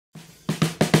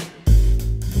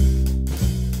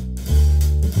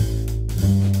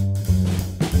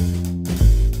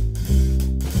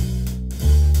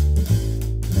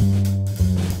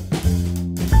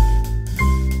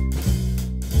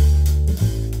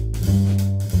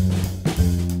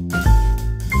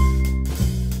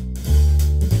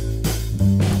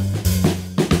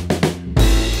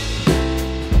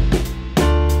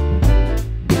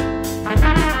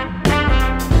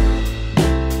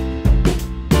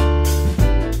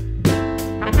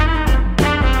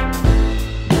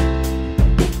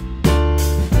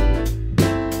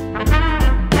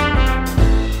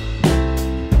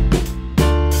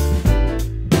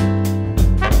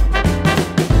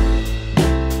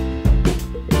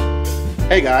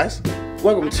Hey guys,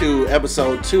 welcome to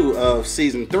episode 2 of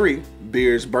season 3,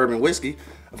 Beers, Bourbon, Whiskey.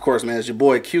 Of course, man, it's your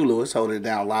boy Q Lewis holding it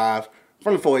down live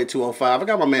from the 48205. I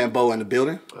got my man Bo in the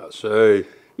building. I say.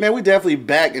 Man, we definitely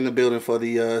back in the building for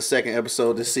the second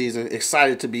episode this season.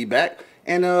 Excited to be back.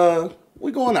 And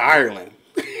we going to Ireland.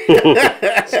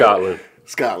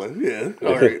 Scotland, yeah.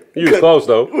 All right. You was close,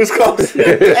 though. It was close.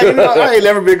 Hey, I ain't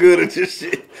never been good at this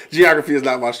shit. Geography is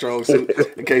not my strong suit,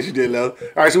 in case you didn't know.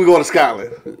 All right, so we going to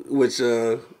Scotland, which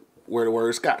where the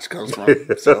word Scotch comes from.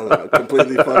 So I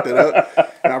completely fucked it up.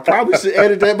 And I probably should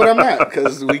edit that, but I'm not,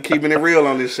 because we keeping it real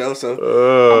on this show. So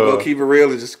I'm going to keep it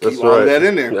real and just keep all of that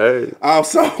in there. Hey.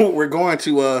 So we're going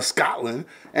to Scotland,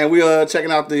 and we are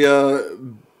checking out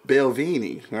the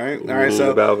Balvenie, right? All right,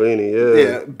 so Balvenie, yeah.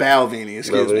 Yeah, Balvenie,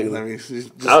 excuse me. Let me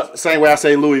just same way I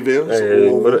say Louisville.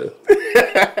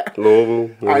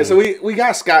 Louisville. All right, so we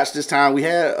got Scotch this time. We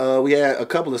had a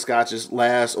couple of Scotches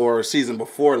season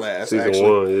before last.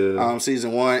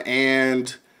 Season 1,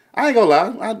 and I ain't gonna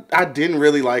lie, I didn't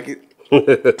really like it.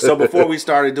 So before we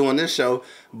started doing this show,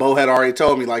 Bo had already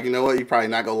told me, like, you know what, you're probably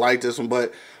not gonna like this one,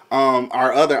 but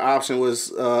our other option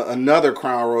was another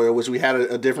Crown Royal, which we had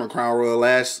a different Crown Royal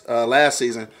last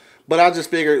season. But I just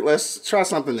figured, let's try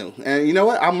something new. And you know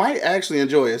what? I might actually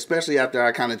enjoy it, especially after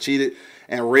I kind of cheated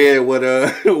and read what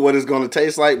it's going to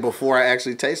taste like before I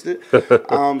actually taste it.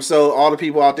 So all the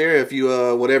people out there, if you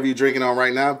whatever you're drinking on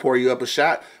right now, pour you up a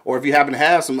shot. Or if you happen to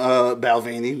have some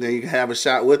Balvenie, then you can have a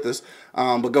shot with us.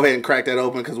 But go ahead and crack that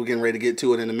open because we're getting ready to get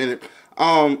to it in a minute.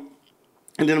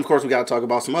 And then, of course, we got to talk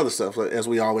about some other stuff, as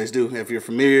we always do. If you're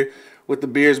familiar with the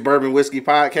Beers, Bourbon, Whiskey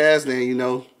podcast, then you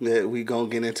know that we going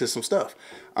to get into some stuff.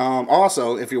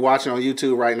 Also, if you're watching on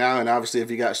YouTube right now, and obviously if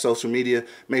you got social media,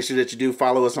 make sure that you do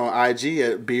follow us on IG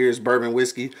at Beers, Bourbon,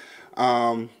 Whiskey.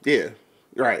 Beers,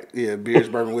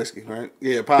 Bourbon, Whiskey, right?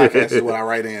 Yeah, podcast is what I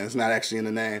write in. It's not actually in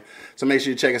the name. So make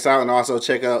sure you check us out, and also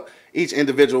check out each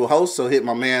individual host. So hit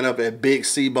my man up at Big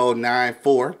Cbo94,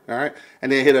 all right?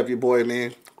 And then hit up your boy,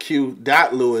 man,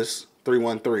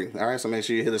 Q.Lewis313, all right? So make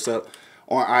sure you hit us up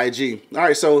on IG. All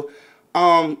right, so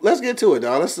let's get to it,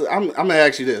 dog. I'm gonna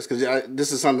ask you this, because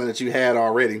this is something that you had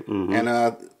already, and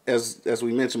as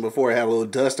we mentioned before, it had a little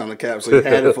dust on the cap, so you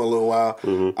had it for a little while.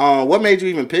 What made you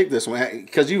even pick this one?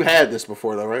 Because you had this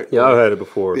before, though, right? Yeah, I've had it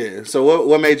before. Yeah. So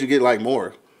what made you get like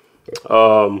more?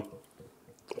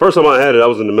 First time I had it, I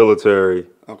was in the military.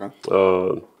 Okay.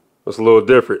 It's a little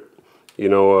different, you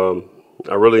know.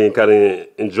 I really kind of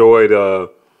enjoyed.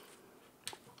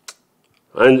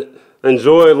 I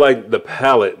enjoyed like the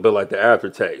palate, but like the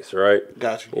aftertaste, right?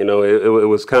 Gotcha. You know, it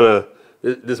was kind of.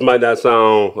 This might not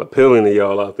sound appealing to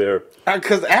y'all out there,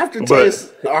 because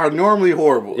aftertastes are normally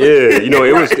horrible. Yeah, you know,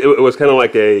 it was kind of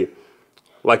like a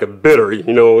bitter,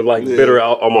 you know, like bitter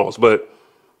almost, but.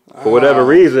 For whatever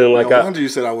reason, like no wonder you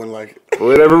said I wouldn't like it. For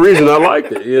whatever reason, I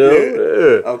liked it, you know?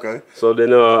 Yeah. Okay. So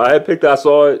then I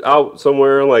saw it out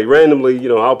somewhere, like randomly, you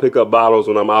know, I'll pick up bottles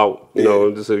when I'm out, you know,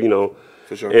 just, you know.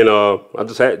 For sure. And I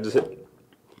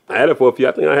had it for a few,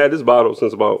 I think I had this bottle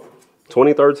since about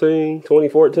 2013,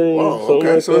 2014. Oh,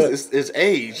 okay. Like so it's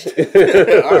aged.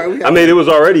 All right, I mean, it was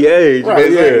already aged. Right, but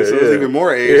exactly. So it's even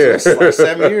more aged. Yeah. It's like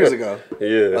 7 years ago.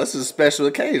 Yeah. This is a special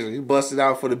occasion. You busted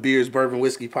out for the Beers, Bourbon,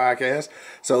 Whiskey podcast.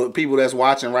 So people that's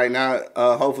watching right now,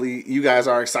 hopefully you guys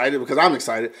are excited, because I'm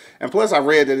excited. And plus I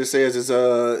read that it says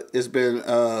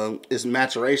its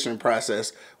maturation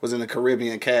process was in the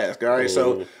Caribbean cask. All right.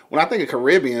 So when I think of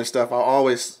Caribbean stuff, I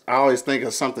always think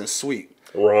of something sweet.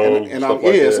 Rum,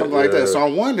 something like that. So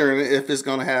I'm wondering if it's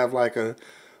gonna have like a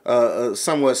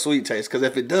somewhat sweet taste. Because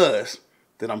if it does,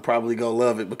 then I'm probably gonna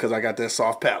love it, because I got that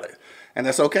soft palate, and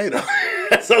that's okay though.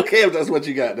 That's okay if that's what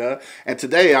you got, dog. And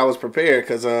today I was prepared,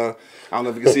 because I don't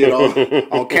know if you can see it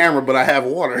on camera, but I have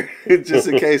water just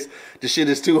in case the shit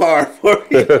is too hard for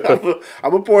me.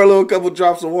 I'm gonna pour a couple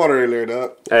drops of water in there,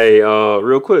 dog. Hey,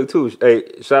 real quick too. Hey,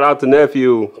 shout out to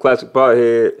nephew, classic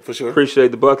pothead. For sure.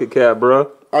 Appreciate the bucket cap, bro.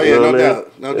 Oh yeah, no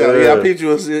doubt. Yeah, I peeped you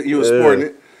was sporting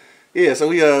it. Yeah, so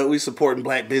we supporting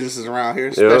black businesses around here,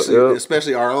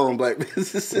 especially our own black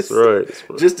businesses. That's right.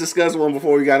 Just discussed one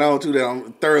before we got on too that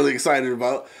I'm thoroughly excited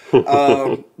about.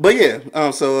 But yeah,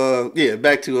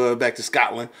 back to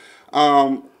Scotland.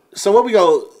 So what we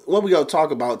go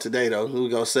talk about today though? We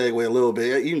go segue a little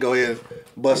bit. You can go ahead and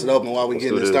bust it open while we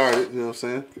getting it started. You know what I'm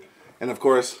saying? And of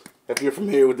course, if you're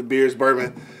familiar with the Beers,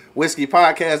 Bourbon, Whiskey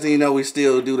podcast, then you know we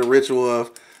still do the ritual of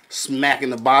smacking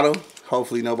the bottle.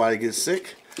 Hopefully nobody gets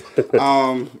sick.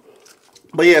 But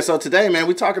yeah, so today, man,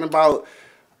 we're talking about,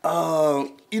 we're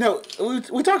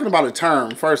talking about a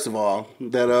term, first of all,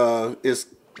 that is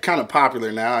kind of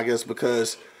popular now, I guess,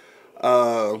 because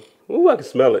ooh, I can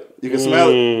smell it. You can smell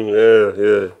it?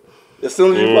 Yeah. As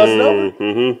soon as you bust it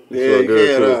open? Yeah, you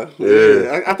can.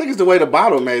 Yeah. I think it's the way the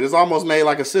bottle made. It's almost made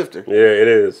like a sifter. Yeah, it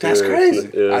is. That's crazy.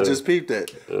 Yeah. I just peeped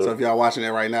that. Yeah. So if y'all watching it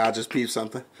right now, I just peeped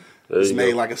something. It's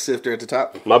made like a sifter at the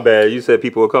top. My bad. You said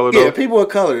people of color, though? Yeah, people of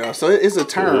color, though. So it's a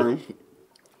term.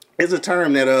 It's a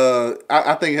term that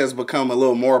I think has become a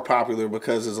little more popular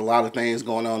because there's a lot of things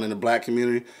going on in the black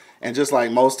community. And just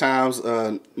like most times,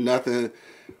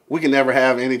 we can never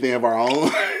have anything of our own.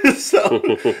 so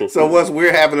once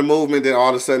we're having a movement, then all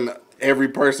of a sudden every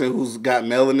person who's got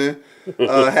melanin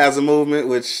has a movement,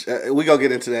 which we gonna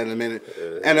get into that in a minute.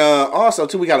 And also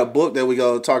too, we got a book that we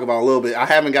go talk about a little bit. I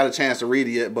haven't got a chance to read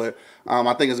it yet, but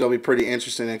I think it's gonna be pretty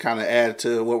interesting and kind of add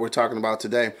to what we're talking about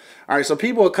today. All right, so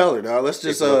people of color, dog. Let's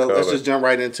just jump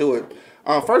right into it.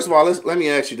 First of all, let me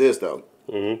ask you this though,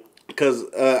 because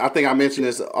I think I mentioned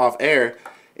this off air.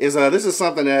 This is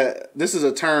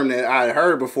a term that I had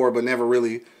heard before but never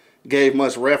really gave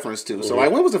much reference to. So like,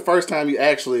 when was the first time you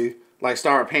actually like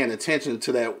started paying attention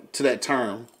to that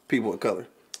term, people of color?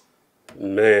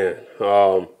 Man,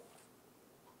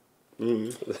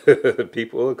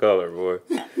 people of color, boy.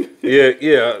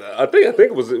 yeah. I think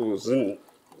it was in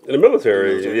the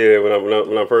military. Yeah,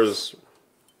 when I first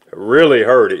really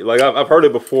heard it. Like I've heard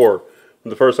it before.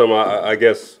 The first time I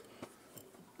guess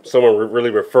someone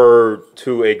really referred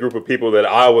to a group of people that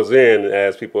I was in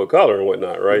as people of color and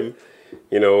whatnot, right?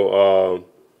 You know,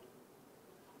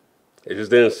 it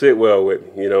just didn't sit well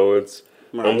with me. You know,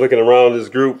 I'm looking around this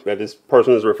group that this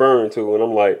person is referring to, and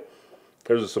I'm like,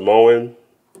 there's a Samoan,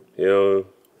 you know,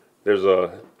 there's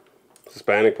a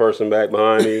Hispanic person back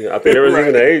behind me. I think there was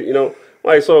even a, you know,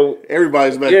 like, so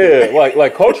everybody's back there.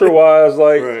 like culture-wise,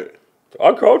 like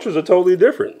our cultures are totally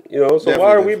different, you know. So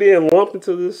why are we being lumped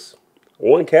into this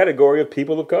one category of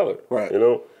people of color, right? You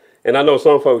know, and I know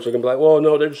some folks are gonna be like, "Well,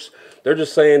 no, they're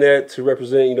just saying that to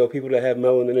represent, you know, people that have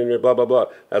melanin in there, blah blah blah."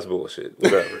 That's bullshit.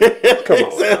 Whatever. Come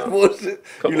on, that's bullshit.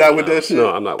 You're not with that shit. No,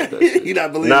 I'm not with that shit. You're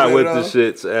not believing not that with at the all?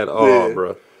 shits at all,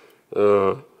 bro.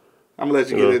 I'm gonna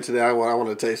let you get into that. I want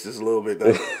to taste this a little bit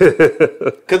though,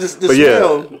 because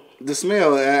the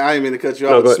smell. I didn't mean to cut you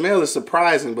off. The smell is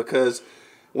surprising because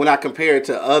when I compare it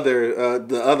to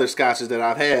the other scotches that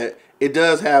I've had, it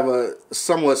does have a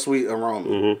somewhat sweet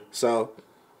aroma. So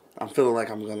I'm feeling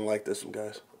like I'm gonna like this one,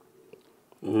 guys.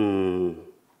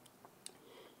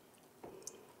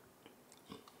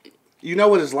 You know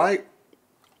what it's like?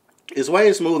 It's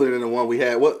way smoother than the one we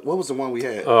had. What was the one we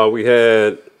had? We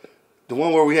had the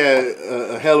one where we had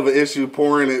a hell of an issue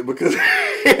pouring it because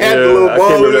it had the little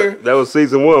ball in there. That was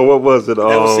season 1. What was it? That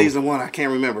was season 1. I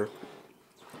can't remember.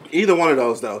 Either one of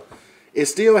those though. It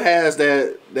still has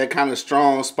that kind of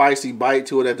strong, spicy bite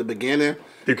to it at the beginning.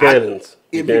 Buchanan's.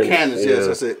 Buchanan's, yes,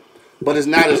 that's it. But it's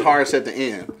not as harsh at the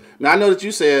end. Now, I know that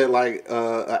you said, like,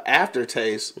 an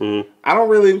aftertaste. I don't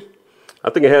really... I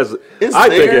think it has... I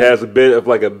think it has a bit of,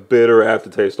 like, a bitter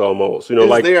aftertaste almost. You know,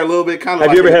 like... there a little bit, kind of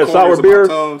have like... Have you ever had sour beer?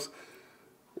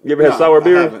 You ever had sour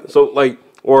beer? Haven't. So, like,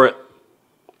 or... it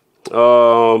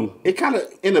kind of...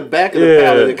 In the back of the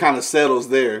palate, it kind of settles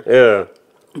there. Yeah.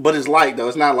 But it's light, though.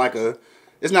 It's not like a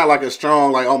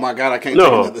strong, like, oh my God, I can't take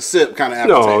another sip kind of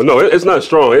aftertaste. No, it's not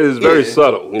strong. It is very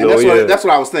subtle. You know, that's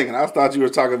what I was thinking. I thought you were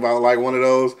talking about like one of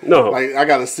those, like, I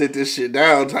got to sit this shit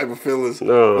down type of feelings.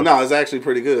 No, it's actually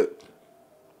pretty good.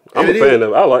 I'm a fan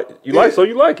of it. I like it. You like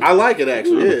it. I like it,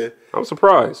 actually, yeah. I'm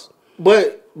surprised.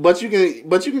 But you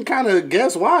can kind of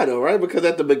guess why, though, right? Because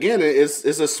at the beginning, it's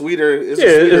a sweeter...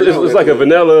 It's like a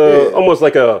vanilla, almost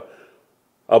like a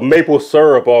maple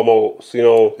syrup almost, you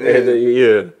know.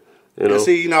 You know. And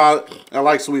see, you know, I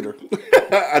like sweeter.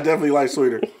 I definitely like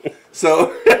sweeter.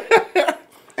 So,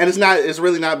 and it's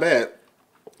really not bad.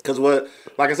 Because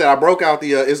like I said, I broke out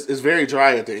the, it's very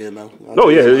dry at the end though.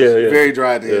 Very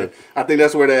dry at the end. I think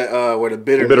that's where the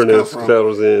bitterness comes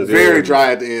from. Very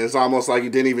dry at the end. It's almost like you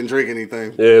didn't even drink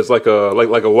anything. Yeah, it's like a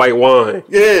white wine.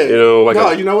 Yeah. You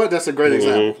know, you know what? That's a great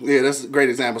example. Yeah, that's a great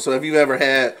example. So if you ever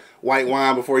had white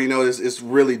wine before, you know, it's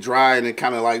really dry and it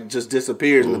kind of like just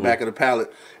disappears in the back of the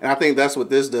palate. And I think that's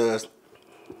what this does.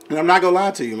 And I'm not gonna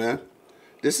lie to you, man.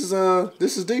 This is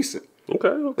decent.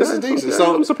 Okay. This is decent. Okay.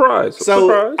 So I'm surprised.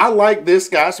 I like this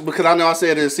scotch because I know I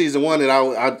said in season 1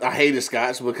 that I hated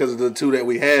scotch because of the 2 that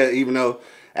we had, even though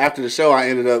after the show I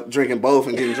ended up drinking both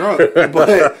and getting drunk.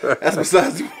 But that's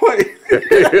besides the point.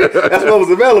 That's what was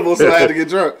available, so I had to get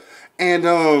drunk.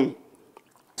 And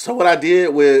so what I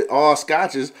did with all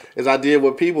scotches is I did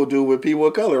what people do with people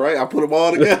of color, right? I put them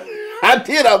all together. I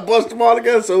bust them all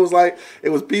together, so it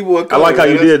was people of color. I like how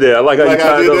you did that. I like how you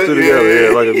tied those two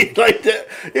together. Yeah, like that.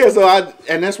 Yeah, so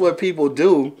and that's what people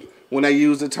do when they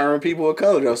use the term people of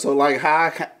color, though. So like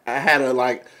how I had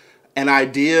an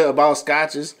idea about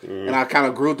scotches, and I kind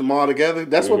of grouped them all together.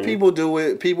 That's what people do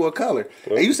with people of color.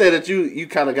 And you said that you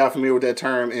kind of got familiar with that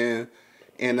term in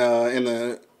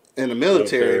the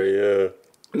military. Yeah.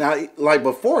 Now, like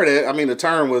before that, I mean, the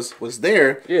term was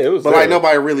there. Yeah, it was. But like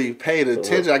nobody really paid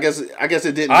attention. I guess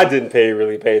it didn't. I didn't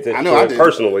really pay attention. I know I did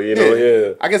personally. You know,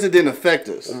 yeah. I guess it didn't affect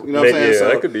us. You know what I'm saying? Yeah, so,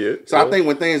 that could be it. So I think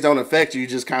when things don't affect you, you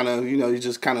just kind of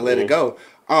let it go.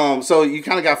 So you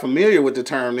kind of got familiar with the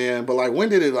term then, but like when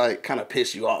did it like kind of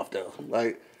piss you off though?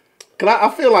 Like, cause I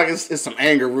feel like it's some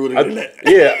anger rooted in that.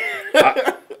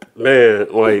 Yeah,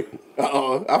 man, like.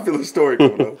 I feel the story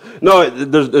coming up. No,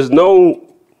 there's no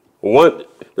one.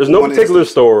 There's no particular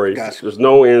story. Gotcha. There's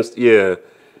no yeah.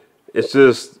 It's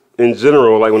just in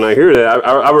general. Like when I hear that,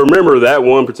 I remember that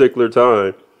one particular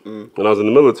time when I was in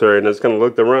the military, and I just kind of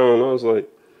looked around. And I was like,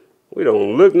 we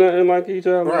don't look nothing like each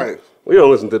other. Right. We don't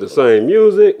listen to the same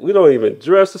music. We don't even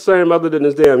dress the same other than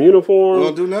this damn uniform. We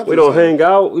don't do nothing. We don't hang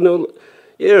out. You know.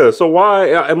 Yeah. So why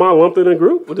am I lumped in a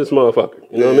group with this motherfucker?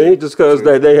 You know what I mean? Just because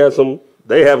they have some.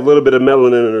 They have a little bit of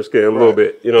melanin in their skin, a little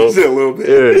bit, you know. Just a little bit.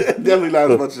 Yeah. Definitely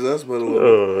not as much as us, but a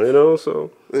little bit. You know,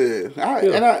 so. Yeah.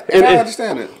 And I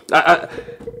understand it.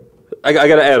 I got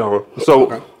to add on.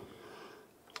 So,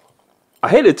 I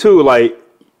hate it too, like,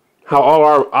 how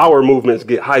all our movements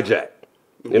get hijacked,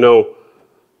 you know.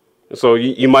 So,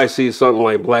 you might see something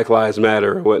like Black Lives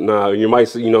Matter or whatnot. You might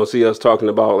see us talking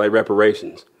about, like,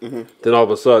 reparations. Then all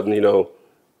of a sudden, you know,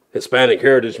 Hispanic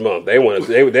Heritage Month. They want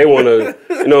to, they want to,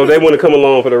 you know, they want to come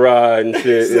along for the ride and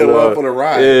shit. Still up for the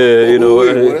ride. Yeah, you know,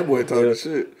 that boy talking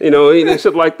shit. You know,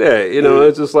 shit like that. You know,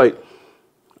 it's just like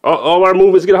all our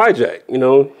movements get hijacked. You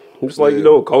know, just like you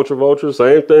know, culture vulture,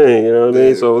 same thing. You know what I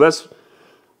mean? So that's,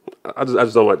 I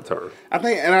just don't like the term. I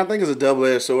think it's a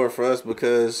double-edged sword for us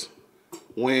because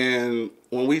when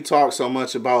we talk so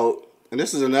much about, and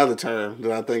this is another term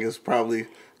that I think is probably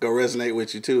go resonate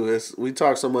with you too. We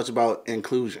talk so much about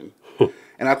inclusion.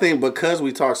 And I think because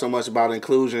we talk so much about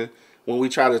inclusion, when we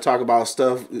try to talk about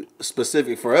stuff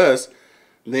specific for us,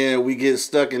 then we get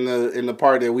stuck in the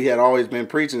part that we had always been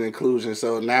preaching inclusion.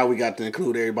 So now we got to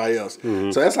include everybody else.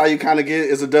 So that's how you kind of get,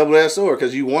 it's a double-edged sword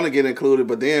because you want to get included,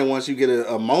 but then once you get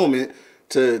a moment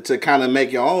to kind of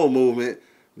make your own movement,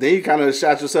 then you kind of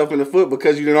shot yourself in the foot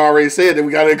because you done already said that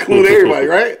we got to include everybody,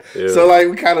 right? So like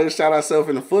we kind of shot ourselves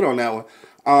in the foot on that one.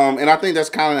 And I think that's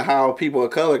kind of how people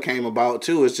of color came about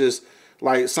too. It's just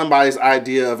like somebody's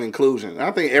idea of inclusion. And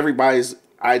I think everybody's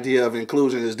idea of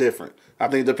inclusion is different. I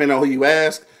think depending on who you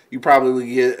ask, you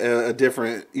probably get a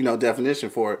different, you know, definition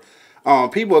for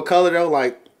it. People of color though,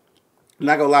 like, I'm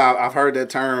not gonna lie, I've heard that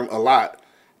term a lot.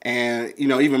 And, you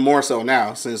know, even more so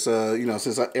now since, you know,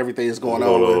 since everything is going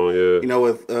on with, you know,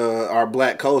 with our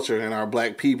black culture and our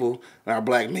black people and our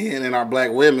black men and our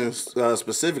black women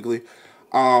specifically.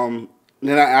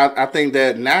 Then I think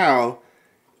that now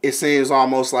it seems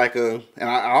almost like and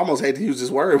I almost hate to use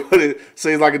this word, but it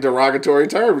seems like a derogatory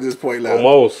term at this point now.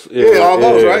 Almost. Yeah,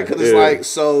 almost, right? Because it's like,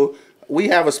 so we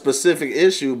have a specific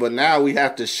issue, but now we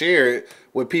have to share it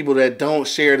with people that don't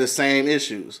share the same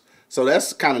issues. So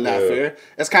that's kind of not fair.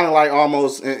 That's kind of like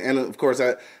almost, and of course,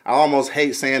 I almost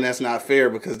hate saying that's not fair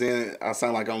because then I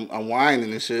sound like I'm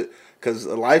whining and shit because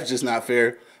life's just not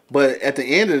fair. But at the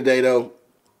end of the day, though,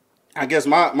 I guess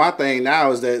my thing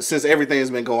now is that since everything's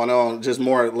been going on just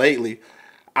more lately,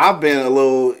 I've been a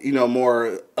little, you know,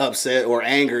 more upset or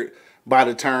angered by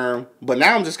the term. But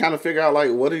now I'm just kind of figuring out,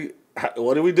 like, what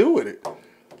do we do with it?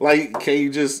 Like,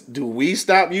 do we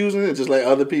stop using it, just let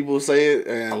other people say it,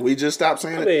 and we just stop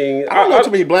saying it? I don't know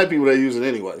too many black people that use it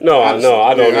anyway. No, I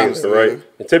don't either, right?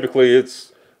 And typically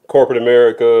it's corporate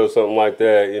America or something like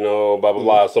that, you know, blah, blah,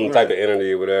 blah, some type of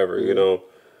entity or whatever, you know.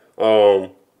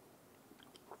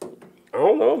 I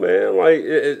don't know, man. Like,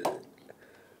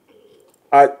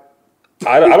 I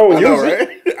don't use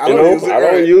it. I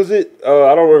don't use it.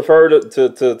 I don't refer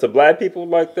to black people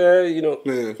like that. You know,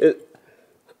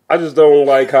 I just don't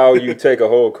like how you take a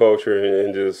whole culture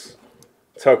and just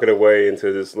tuck it away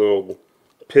into this little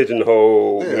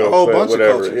pigeonhole. Yeah, you know, a whole bunch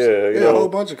whatever. of cultures. Yeah, a whole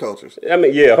bunch of cultures. I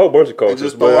mean, yeah, a whole bunch of cultures.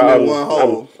 Just throwing in one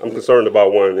hole. I'm concerned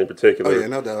about one in particular. Oh yeah,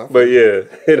 no doubt. But yeah,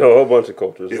 you know, a whole bunch of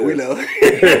cultures. Yeah, we know.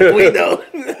 We know.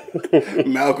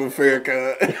 Malcolm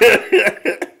Farrakhan.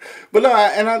 But no,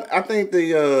 I think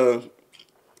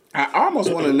I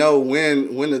almost want to know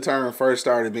when the term first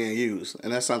started being used,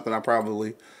 and that's something I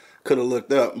probably could have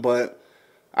looked up. But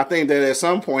I think that at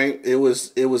some point it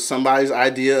was somebody's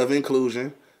idea of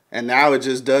inclusion, and now it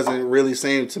just doesn't really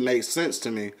seem to make sense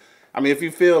to me. I mean, if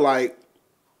you feel like,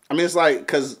 I mean, it's like,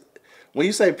 because when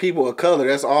you say people of color,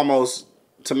 that's almost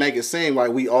to make it seem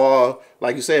like we all,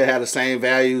 like you said, have the same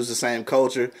values, the same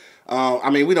culture. I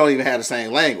mean, we don't even have the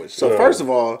same language. So first of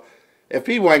all, if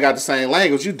people ain't got the same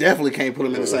language, you definitely can't put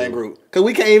them in the same group because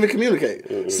we can't even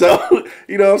communicate. So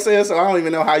you know what I'm saying. So I don't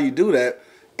even know how you do that.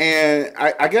 And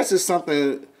I guess it's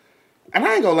something. And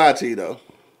I ain't gonna lie to you though.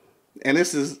 And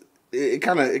this is it.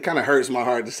 Kind of hurts my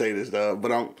heart to say this though,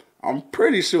 but I'm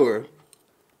pretty sure,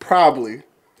 probably,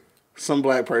 some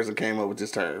black person came up with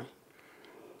this term.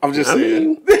 I'm just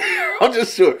saying. I'm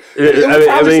just sure.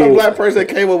 Probably some black person that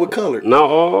came up with color. Not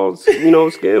all,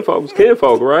 skin folks,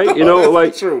 right? You know,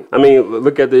 like, true. I mean,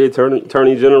 look at the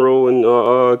attorney general in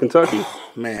Kentucky.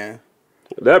 Oh, man.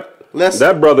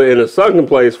 That brother in a sunken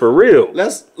place for real.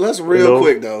 Let's real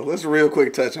quick though. Let's real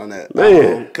quick touch on that,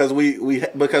 man, because we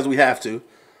have to.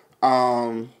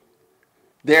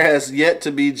 There has yet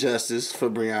to be justice for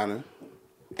Breonna,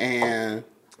 and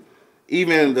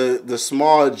even the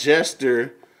small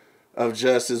gesture of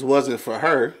justice wasn't for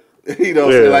her. You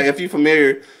know, so like if you're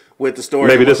familiar with the story,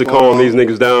 maybe this would calm these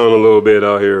niggas down a little bit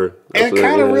out here. And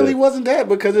kind of really wasn't that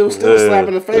because it was still a slap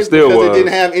in the face because it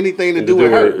didn't have anything to do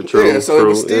with her. So it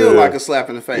was still like a slap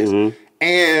in the face.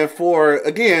 And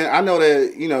again, I know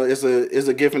that it's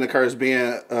a gift and a curse being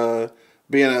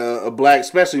a black,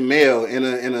 especially male,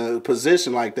 in a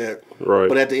position like that. Right.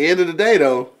 But at the end of the day,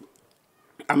 though,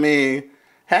 I mean,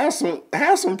 have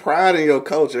some pride in your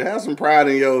culture. Have some pride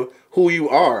in who you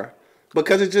are,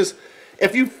 because it just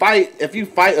if you fight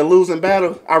a losing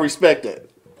battle, I respect that.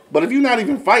 But if you're not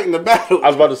even fighting the battle, I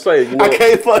was about to say, I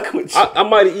can't fuck with you. I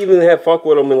might even have fuck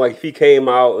with him, and like if he came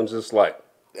out and just like,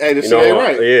 hey, this shit ain't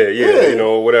right. Yeah,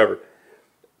 whatever.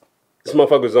 This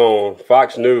motherfucker's on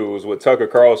Fox News with Tucker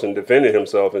Carlson defending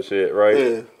himself and shit, right?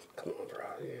 Yeah. Come on,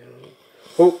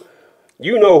 bro.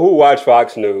 Who watch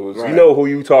Fox News? Right. You know who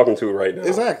you talking to right now.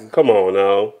 Exactly. Come on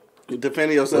now. You're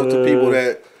defending yourself to people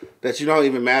that you don't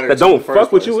even matter. That don't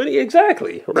fuck with you.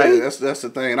 Exactly. Right. Yeah, that's the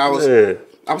thing. And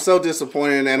I'm so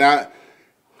disappointed, and I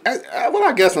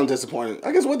guess I'm disappointed.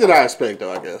 I guess what did I expect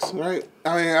though? I guess right.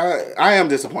 I mean, I am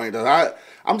disappointed though.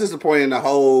 I'm disappointed in the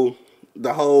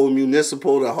whole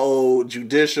municipal, the whole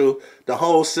judicial, the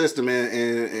whole system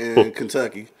in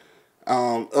Kentucky,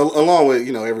 along with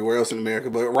everywhere else in America.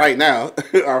 But right now,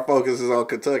 our focus is on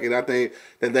Kentucky, and I think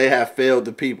that they have failed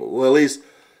the people. Well, at least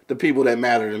the people that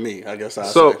matter to me. I guess I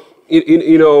say. So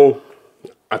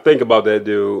I think about that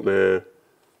dude, man,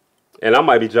 and I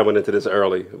might be jumping into this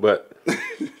early, but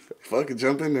fucking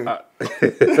jump in there.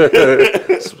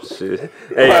 Shit.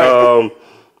 Hey,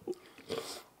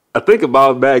 I think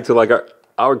about back to like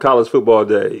our college football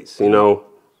days,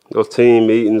 those team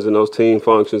meetings and those team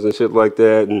functions and shit like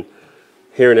that, and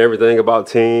hearing everything about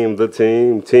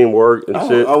teamwork and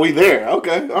shit. Oh, we there?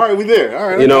 Okay, all right, we there.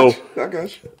 All right, I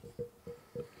got you.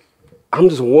 I'm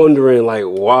just wondering, like,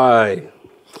 why?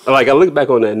 Like, I look back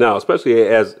on that now, especially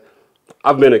as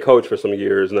I've been a coach for some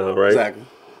years now, right? Exactly.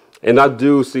 And I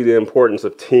do see the importance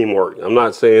of teamwork. I'm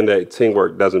not saying that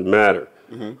teamwork doesn't matter,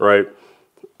 right?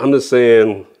 I'm just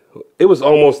saying it was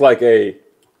almost like a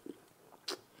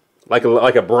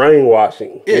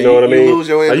brainwashing. Yeah, you know what I mean? You lose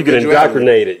your like you get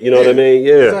indoctrinated. You know what I mean?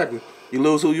 Yeah. Exactly. You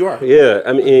lose who you are. Yeah.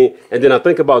 I mean, and then I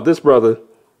think about this brother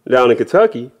down in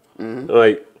Kentucky.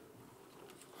 Like,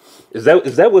 is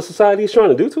that what society is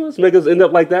trying to do to us? Make us end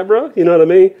up like that, bro? You know what I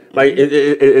mean? Like,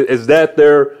 is that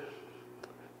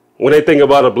when they think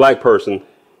about a black person,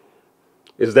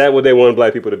 is that what they want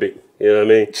black people to be? You know what I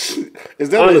mean? Is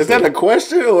that a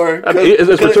question or? I mean,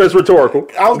 it's rhetorical.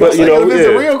 I was going to say, if it's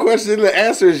a real question, the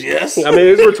answer is yes. I mean,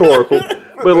 it's rhetorical.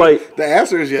 But like, the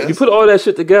answer is yes. You put all that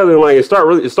shit together and like it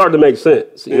started to make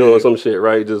sense. You know, some shit,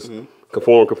 right? Just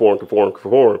conform.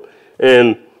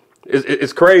 And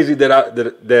it's crazy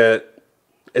that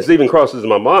it's even crosses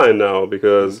my mind now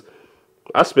because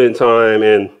I spent time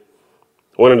in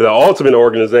one of the ultimate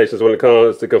organizations when it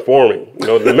comes to conforming,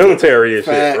 the military and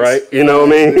shit, right? You know what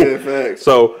I mean? Yeah, facts.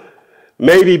 So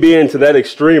maybe being to that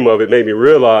extreme of it made me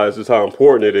realize just how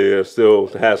important it is still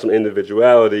to have some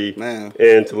individuality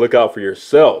and to look out for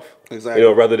yourself. Exactly.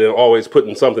 Rather than always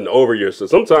putting something over yourself.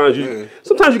 Sometimes you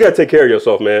got to take care of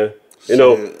yourself, man.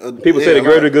 People say the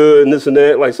greater good and this and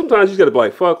that. Like sometimes you got to be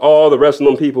like, fuck all the rest of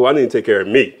them people. I need to take care of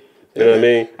me. You know what I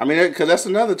mean? I mean, because that's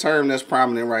another term that's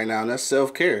prominent right now, and that's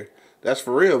self-care. That's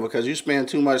for real, because you spend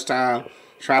too much time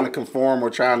trying to conform or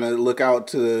trying to look out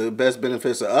to the best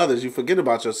benefits of others, you forget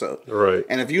about yourself. Right.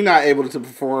 And if you're not able to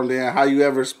perform, then how you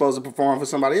ever supposed to perform for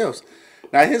somebody else?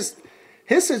 Now, his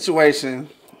situation,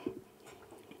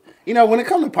 when it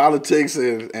comes to politics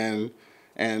and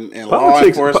law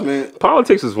enforcement.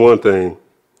 Politics is one thing.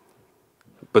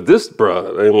 But this,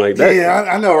 bro, ain't like that. Yeah,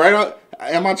 I know, right?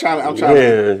 I'm trying to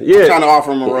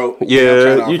offer him a rope.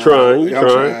 Yeah, you trying.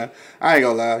 I ain't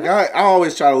gonna lie. I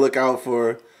always try to look out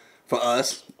for for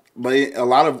us. But a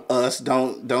lot of us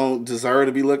don't deserve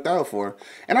to be looked out for.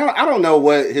 And I don't know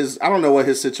what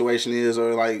his situation is,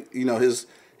 or like, you know, his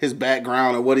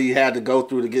background or what he had to go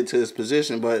through to get to his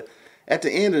position. But at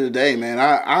the end of the day, man,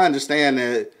 I understand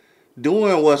that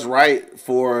doing what's right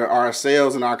for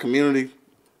ourselves and our community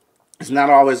is not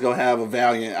always going to have a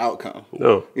valiant outcome.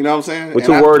 No. You know what I'm saying? We're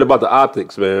too worried about the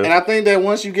optics, man. And I think that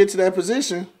once you get to that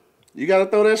position, you got to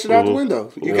throw that shit out the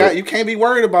window. You can't be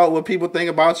worried about what people think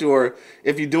about you, or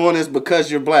if you're doing this because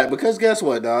you're black. Because guess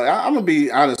what, dog? I'm going to be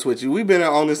honest with you. We've been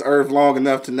on this earth long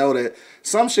enough to know that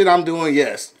some shit I'm doing,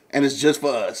 yes, and it's just for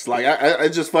us. Like, it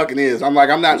just fucking is. I'm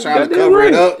not trying to cover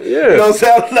it up. Yeah. You know what I'm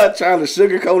saying? I'm not trying to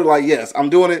sugarcoat it. Like, yes, I'm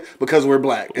doing it because we're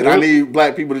black. And I need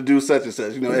black people to do such and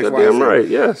such. You know, X, Y, and Z. Right,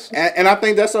 yes. And I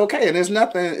think that's okay. And there's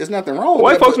nothing wrong with it.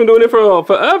 White folks been doing it for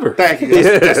forever. Thank you.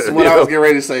 That's what I was getting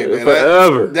ready to say, man.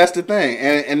 Forever. That's the thing.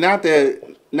 And not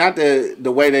that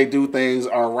the way they do things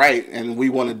are right and we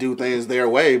want to do things their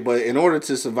way, but in order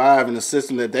to survive in the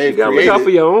system that they've created, you got to look out for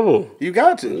your own. You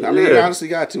got to. I mean, you honestly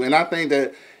got to. And I think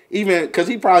that even because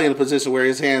he probably in a position where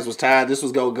his hands was tied, this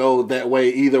was going to go that way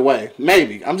either way.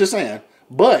 Maybe. I'm just saying.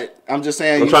 But I'm just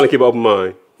saying. I'm trying to keep an open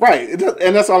mind. Right.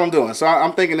 And that's all I'm doing. So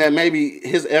I'm thinking that maybe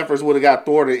his efforts would have got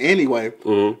thwarted anyway.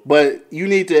 But you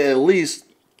need to at least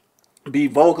be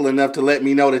vocal enough to let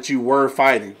me know that you were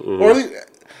fighting. Or at least,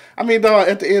 I mean, dog,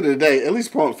 at the end of the day, at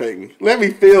least pump fake me. Let me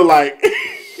feel like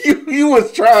you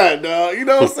was trying, dog. You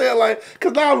know what I'm saying? Like,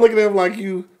 because now I'm looking at him like,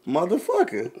 you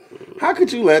motherfucker. How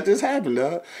could you let this happen,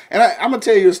 dog? And I'm going to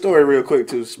tell you a story real quick,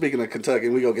 too. Speaking of Kentucky,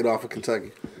 we going to get off of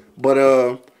Kentucky.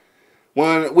 But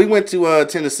when we went to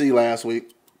Tennessee last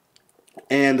week,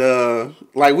 and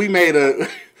like we made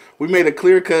a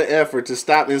clear-cut effort to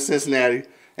stop in Cincinnati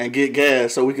and get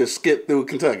gas so we could skip through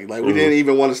Kentucky. Like, we didn't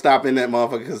even want to stop in that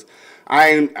motherfucker because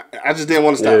I just didn't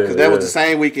want to stop because that was the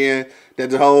same weekend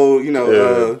that the whole, you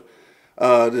know,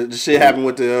 the shit happened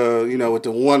with the, you know, with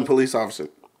the one police officer.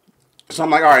 So I'm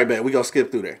like, all right, bet, we go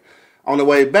skip through there. On the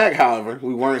way back, however,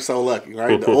 we weren't so lucky,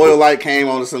 right? The oil light came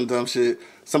on to some dumb shit.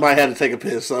 Somebody had to take a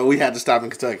piss, so we had to stop in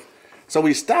Kentucky. So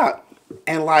we stopped,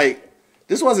 and like,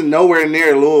 this wasn't nowhere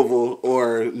near Louisville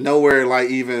or nowhere like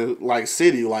even like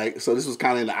city, like, so this was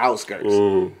kind of in the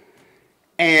outskirts.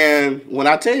 And when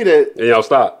I tell you that, and y'all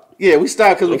stopped. Yeah, we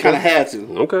stopped because we kind of had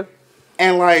to. Okay.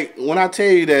 And like when I tell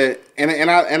you that,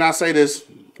 and I say this.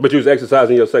 But you was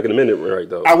exercising your Second Amendment right,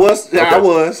 though. I was. Okay. I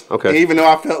was. Okay. And even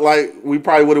though I felt like we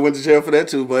probably would have went to jail for that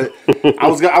too, but I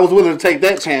was willing to take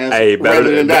that chance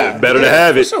rather than die. Better to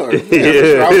have it. For sure.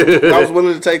 Yeah. For sure. I was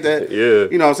willing to take that. Yeah.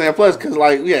 You know what I'm saying? Plus, because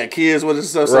like kids with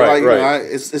us stuff, so like you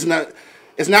know,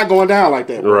 it's not going down like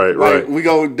that. Right. Like we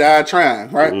go die trying,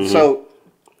 right? So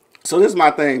this is my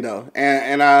thing though,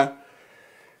 and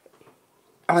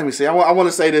let me see. I want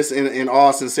to say this in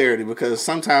all sincerity because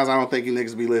sometimes I don't think you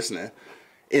niggas be listening.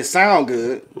 It sound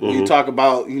good when you talk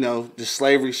about, you know, the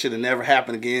slavery should have never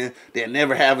happened again. They'll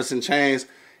never have us in chains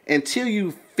until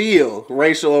you feel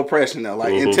racial oppression, though,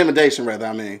 like intimidation, rather.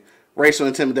 I mean, racial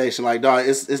intimidation. Like, dog,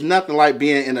 it's nothing like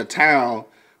being in a town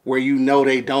where you know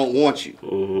they don't want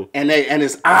you, and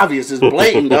it's obvious, it's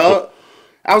blatant, dog.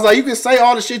 I was like, you can say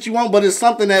all the shit you want, but it's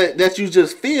something that you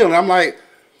just feel. And I'm like,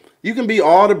 you can be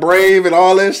all the brave and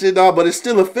all that shit, dog, but it's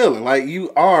still a feeling. Like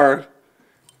you are.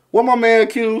 What my man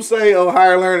Q say,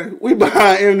 higher learning, we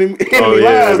behind enemy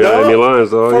lines, dog. Enemy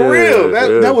lines, dog. For real.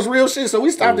 That was real shit. So we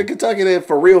stopped in Kentucky that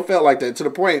for real felt like that, to the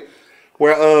point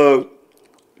where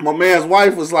my man's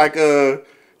wife was like,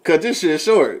 cut this shit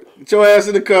short. Get your ass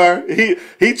in the car.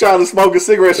 He trying to smoke a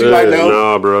cigarette. She like, no.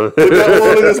 Nah, bro. Put that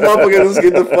one in this motherfucker, let's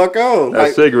get the fuck on.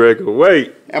 That cigarette can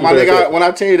wait. And my nigga, when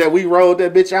I tell you that we rode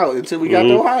that bitch out until we got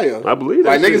to Ohio. I believe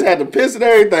that. Like niggas had to piss and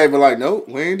everything, but like, nope,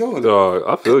 we ain't doing it. Dog,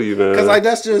 I feel you, man. Because like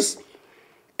that's just,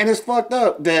 and it's fucked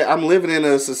up that I'm living in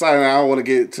a society, and I don't want to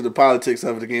get to the politics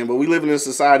of it again, but we live in a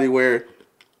society where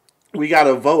we got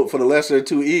to vote for the lesser of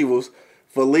two evils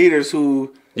for leaders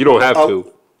who... You don't have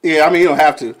to. Yeah, I mean, you don't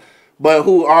have to. But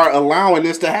who are allowing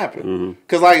this to happen.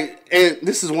 Because, like, and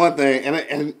this is one thing,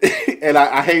 and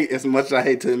I hate, as much as I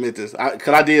hate to admit this,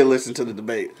 because I did listen to the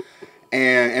debate,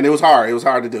 and it was hard. It was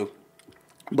hard to do.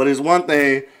 But it's one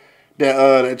thing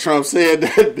that Trump said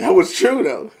that was true,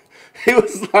 though. He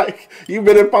was like, you've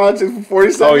been in politics for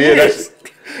 47 years.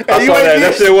 I saw that.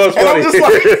 That shit was funny.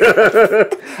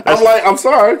 I'm like, I'm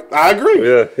sorry. I agree.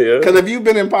 Yeah. Because if you've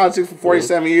been in politics for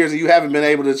 47 years and you haven't been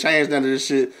able to change none of this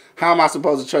shit, how am I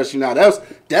supposed to trust you now?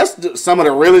 That's some of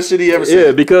the realest shit he ever said.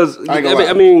 Yeah, because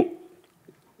I mean,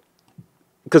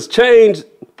 because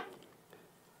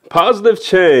positive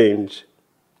change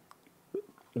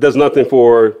does nothing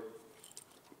for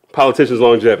politicians'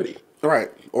 longevity. Right.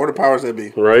 Or the powers that be.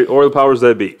 Right? Or the powers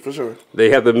that be. For sure. They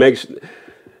have to make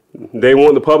they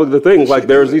want the public to think like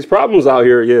there's these problems out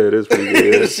here. Yeah, it is pretty good.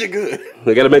 Yeah. This shit good.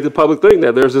 They got to make the public think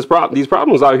that there's these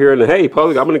problems out here, and hey,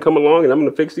 public, I'm going to come along and I'm going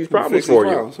to fix these problems for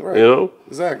you. Right. You know,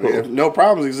 exactly. If no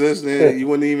problems exist, then you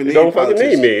wouldn't even need. You don't fucking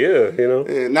need me. Yeah, you know.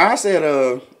 Yeah. Now I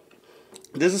said,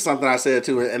 this is something I said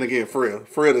too, and again, for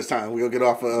real this time, we'll get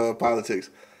off of politics.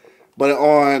 But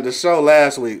on the show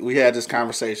last week, we had this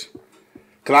conversation.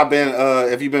 Cause I've been,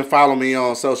 if you've been following me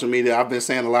on social media, I've been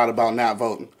saying a lot about not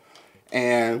voting.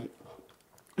 And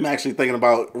I'm actually thinking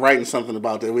about writing something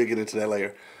about that. We'll get into that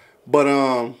later.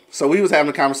 But so we was having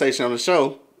a conversation on the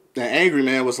show, and Angry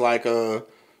Man was like, I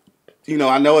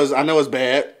know it's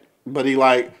bad, but he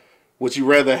like, would you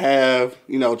rather have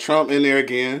Trump in there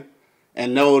again,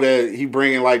 and know that he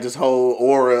bringing like this whole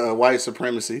aura of white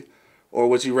supremacy, or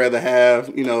would you rather have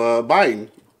Biden?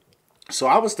 So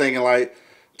I was thinking like,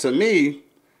 to me,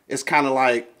 it's kind of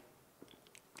like,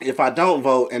 if I don't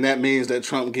vote and that means that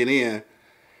Trump get in,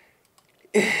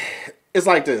 it's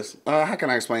like this. How can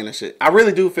I explain this shit? I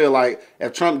really do feel like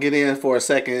if Trump get in for a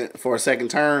second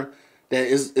term, that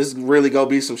it's really gonna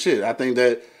be some shit. I think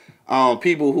that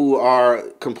people who are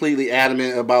completely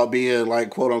adamant about being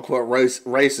like quote unquote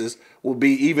racist will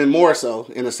be even more so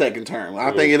in the second term.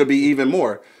 I think it'll be even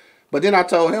more. But then I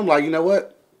told him like, you know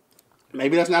what?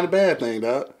 Maybe that's not a bad thing,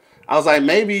 dog. I was like,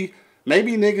 maybe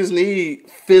niggas need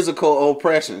physical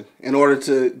oppression in order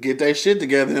to get their shit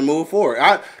together and move forward.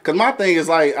 Cause my thing is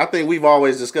like, I think we've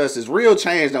always discussed this. Real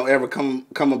change don't ever come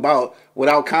about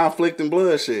without conflict and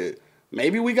bloodshed.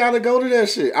 Maybe we gotta go to that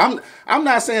shit. I'm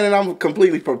not saying that I'm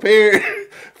completely prepared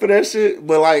for that shit,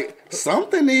 but like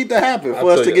something need to happen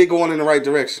for us to get going in the right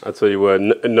direction. I'll tell you what,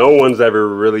 no one's ever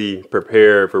really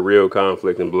prepared for real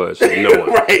conflict and bloodshed. No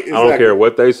one. Right, exactly. I don't care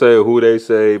what they say, who they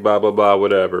say, blah blah blah,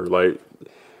 whatever. Like,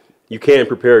 you can't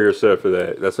prepare yourself for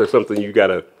that. That's like something you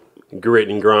gotta grit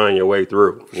and grind your way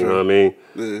through. You know what I mean?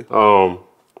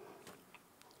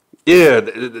 Yeah.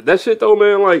 That shit though,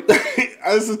 man. Like,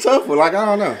 it's a tough one. Like, I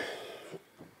don't know.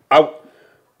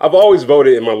 I've always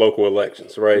voted in my local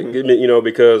elections, right?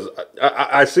 Because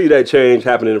I see that change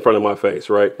happening in front of my face,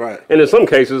 right? Right. And in some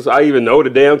cases, I even know the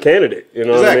damn candidate. You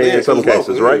know what I mean? Yeah, in some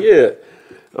cases, right? Yeah.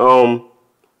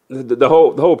 The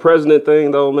whole president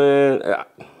thing, though, man.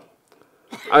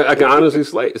 I can honestly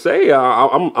say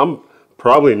I'm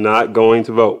probably not going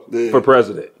to vote for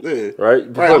president, right?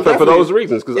 For those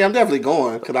reasons. Yeah, I'm definitely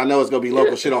going because I know it's going to be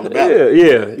local shit on the ballot.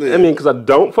 Yeah. I mean, because I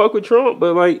don't fuck with Trump,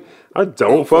 but like I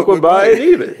don't fuck with Biden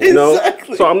either. You know,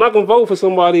 so I'm not going to vote for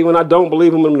somebody when I don't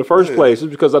believe him in the first place. It's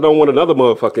because I don't want another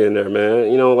motherfucker in there, man.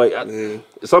 You know, like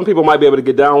some people might be able to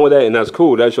get down with that, and that's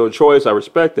cool. That's your choice. I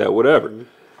respect that. Whatever.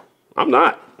 I'm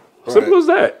not. Simple as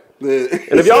that.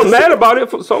 And if y'all mad about it,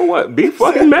 so what? Be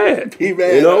fucking mad. Be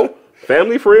mad. You know?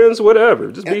 Family, friends,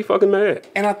 whatever. Just be fucking mad.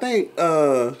 And I think,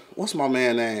 what's my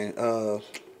man name?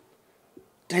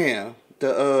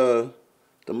 The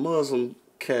Muslim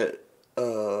cat,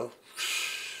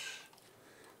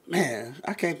 man,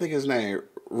 I can't think of his name.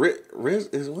 What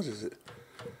is it?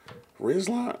 Riz,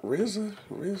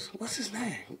 what's his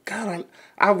name? God,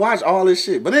 I watch all this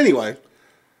shit. But anyway,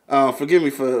 forgive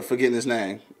me for forgetting his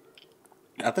name.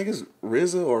 I think it's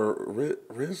Rizza or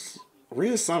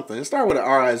Riz something. It started with an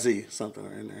R-I-Z, something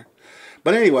in there.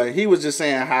 But anyway, he was just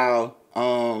saying how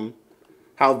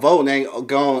voting ain't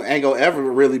gonna ever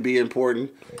really be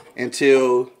important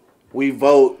until we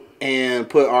vote and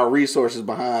put our resources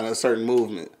behind a certain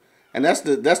movement. And that's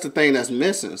the thing that's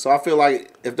missing. So I feel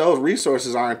like if those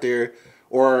resources aren't there,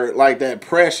 or like that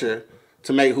pressure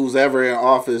to make who's ever in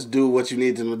office do what you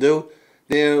need them to do,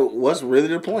 then what's really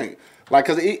the point? Like,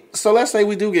 so let's say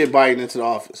we do get Biden into the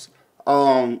office.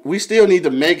 We still need to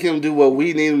make him do what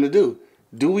we need him to do.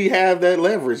 Do we have that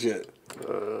leverage yet?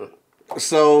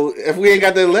 So if we ain't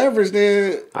got that leverage,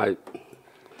 then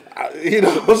you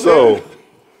know what I'm saying?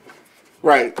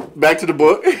 Right. Back to the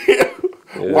book.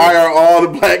 Why are all the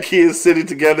black kids sitting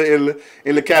together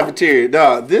in the cafeteria?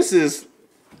 Nah,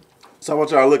 so I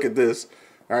want y'all to look at this.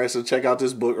 All right, so check out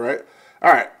this book, right?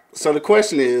 All right. So the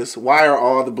question is, why are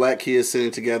all the black kids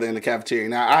sitting together in the cafeteria?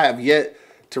 Now, I have yet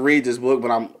to read this book,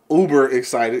 but I'm uber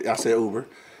excited. I said uber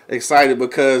excited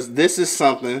because this is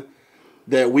something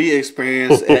that we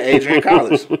experienced at Adrian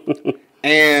College.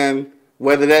 And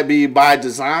whether that be by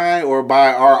design or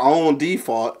by our own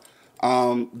default,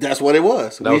 that's what it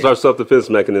was. That was our self-defense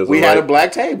mechanism. We had a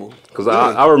black table. Because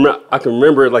I can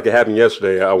remember it like it happened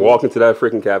yesterday. I walk into that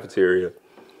freaking cafeteria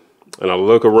and I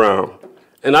look around.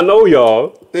 And I know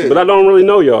y'all, but I don't really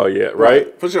know y'all yet,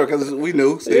 right? For sure, because we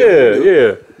knew.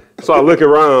 Yeah. So I look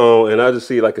around and I just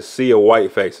see like a sea of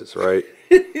white faces, right?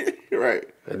 Right.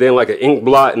 and then like an ink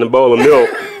blot in a bowl of milk.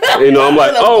 You know, I'm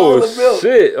like, oh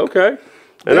shit, okay.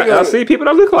 And I see people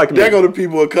that look like me. There go the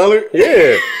people of color.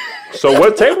 Yeah. So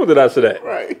what table did I sit at?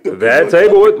 Right. That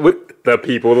table with the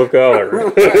people of color,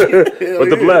 right. With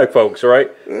the black folks,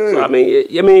 right? Yeah. So I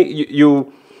mean,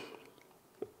 you.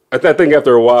 I think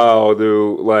after a while,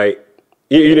 dude, like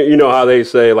you know how they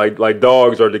say like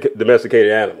dogs are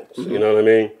domesticated animals. You know what I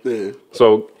mean? Yeah.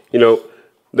 So you know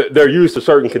they're used to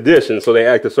certain conditions, so they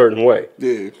act a certain way.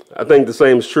 Yeah. I think the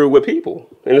same is true with people,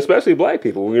 and especially black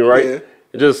people. You know, right? Yeah.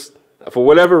 It just for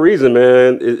whatever reason,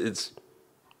 man, it's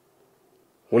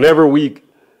whenever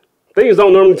things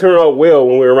don't normally turn out well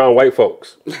when we're around white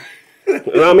folks. You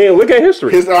know what I mean? Look at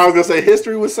history. I was going to say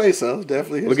history would say so.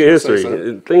 Definitely. Look at history.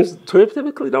 So. Things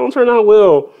typically don't turn out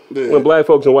well when black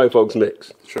folks and white folks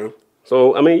mix. True.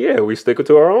 So, I mean, yeah, we stick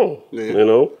to our own, you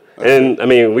know? And, I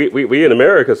mean, we in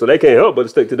America, so they can't help but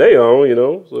stick to their own, you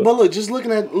know? So. But look, just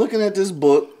looking at this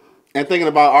book and thinking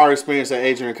about our experience at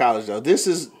Adrian College, though, this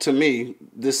is, to me,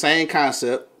 the same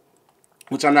concept,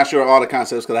 which I'm not sure of all the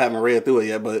concepts because I haven't read through it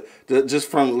yet, but just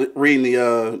from reading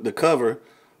the cover,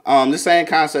 the same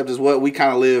concept is what we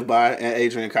kind of live by at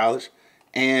Adrian College.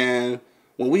 And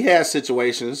when we had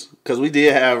situations, because we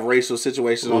did have racial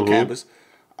situations on campus.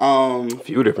 A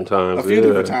few different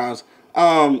times.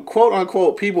 Quote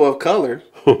unquote, people of color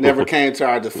never came to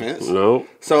our defense. No.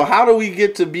 So how do we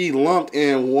get to be lumped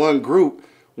in one group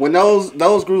when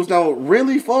those groups don't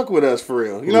really fuck with us for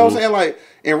real? You know what I'm saying? Like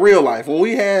in real life, when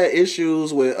we had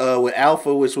issues with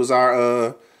Alpha, which was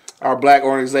our black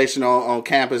organization on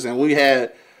campus, and we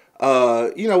had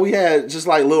we had just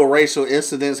like little racial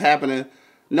incidents happening.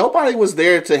 Nobody was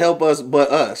there to help us but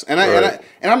us. And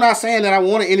I'm not saying that I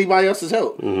wanted anybody else's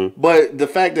help. But the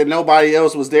fact that nobody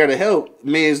else was there to help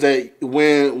means that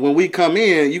when we come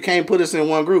in, you can't put us in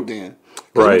one group then.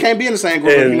 Right. We can't be in the same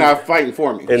group if you're not fighting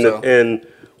for me. And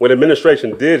when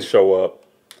administration did show up,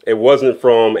 it wasn't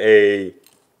from a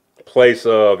place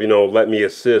of, let me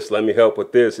assist, let me help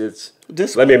with this. It's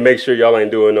discipline. Let me make sure y'all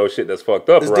ain't doing no shit that's fucked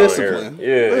up around discipline.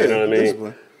 Here. Yeah, you know what I mean?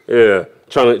 Discipline. Yeah.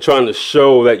 Trying to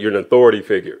show that you're an authority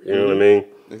figure. You know what I mean?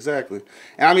 Exactly.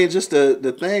 And I mean, just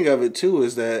the thing of it, too,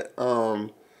 is that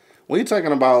when you're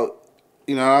talking about,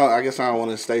 I guess I don't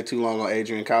want to stay too long on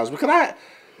Adrian College, because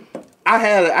I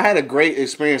had a great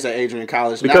experience at Adrian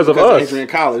College. Because of us. Adrian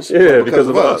College. Yeah, because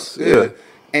of us. Yeah.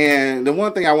 And the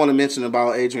one thing I want to mention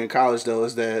about Adrian College, though,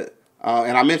 is that,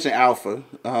 and I mentioned Alpha,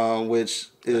 which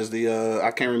is the,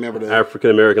 I can't remember the... African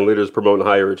American Leaders Promoting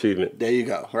Higher Achievement. There you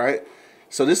go, right?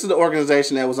 So this is the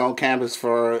organization that was on campus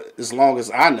for as long as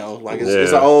I know. Like,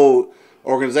 it's an old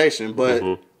organization,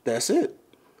 but that's it.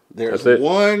 There's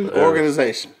one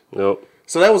organization. Nope.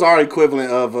 So that was our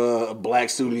equivalent of a black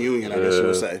student union, I guess you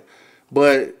would say.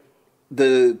 But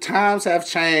the times have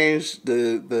changed,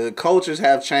 the cultures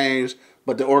have changed,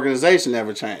 but the organization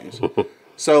never changed.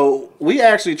 So we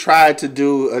actually tried to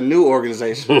do a new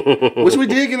organization, which we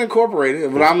did get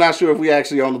incorporated, but I'm not sure if we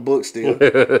actually on the book still. You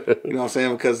know what I'm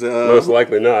saying? Because most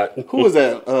likely not. Who was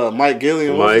that? Mike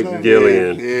Gillian. Mike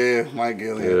Gillian. Yeah, Mike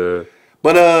Gillian. Yeah.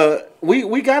 But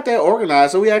we got that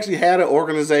organized. So we actually had an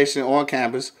organization on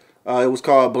campus. It was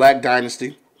called Black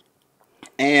Dynasty,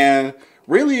 and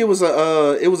really it was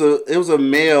a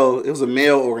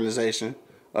male organization,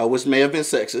 which may have been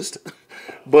sexist.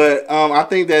 But I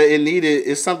think that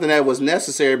it's something that was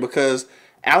necessary because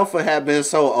Alpha had been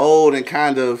so old and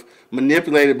kind of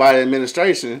manipulated by the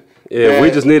administration. Yeah, we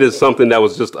just needed something that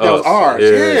was just us. That was ours.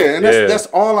 Yeah, and that's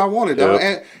all I wanted, though.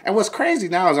 And what's crazy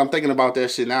now is I'm thinking about that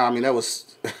shit now. I mean, that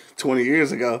was 20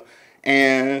 years ago.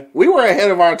 And we were ahead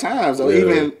of our times. So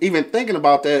even thinking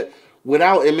about that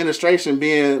without administration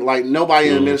being, like, nobody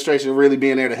in administration really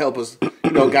being there to help us,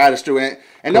 guide us through it.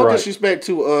 And no disrespect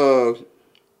to...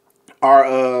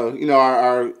 what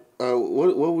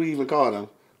we even call them?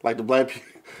 Like the black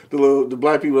people, the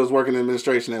black people that's working in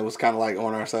administration that was kind of like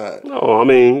on our side. No, I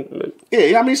mean,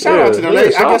 shout out to them. I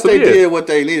guess they did what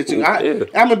they needed to. I'm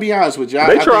gonna be honest with you.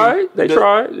 They tried.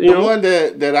 The one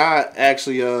that I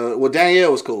actually,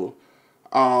 Danielle was cool.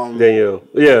 Danielle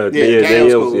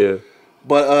was cool. Yeah.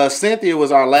 But Cynthia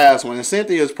was our last one, and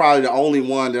Cynthia is probably the only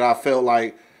one that I felt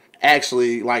like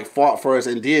actually like fought for us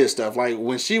and did stuff. Like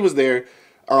when she was there.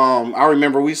 I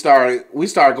remember we started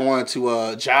going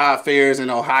to job fairs in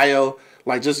Ohio,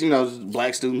 like just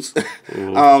black students.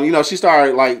 She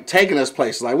started like taking us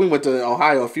places. Like we went to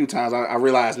Ohio a few times. I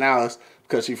realize now it's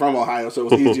because she's from Ohio, so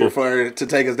it was easier for her to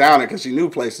take us down there because she knew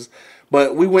places.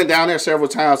 But we went down there several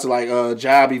times to like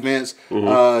job events.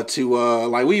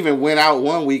 Like we even went out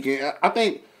one weekend. I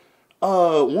think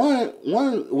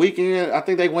One weekend, I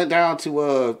think they went down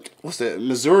to what's that?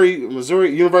 Missouri,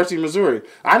 University of Missouri.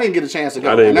 I didn't get a chance to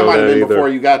go, and that might have been before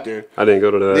you got there. I didn't go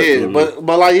to that. Yeah, but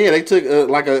like they took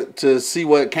to see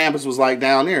what campus was like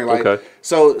down there. Like, okay.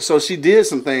 So she did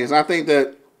some things. I think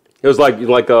that it was like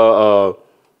the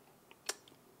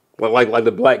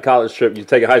black college trip you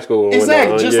take at high school.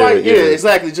 Exactly,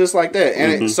 exactly, just like that.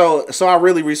 And so I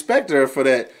really respect her for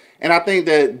that. And I think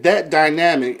that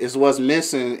dynamic is what's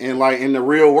missing in the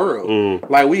real world.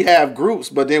 Like, we have groups,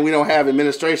 but then we don't have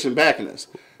administration backing us.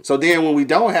 So then when we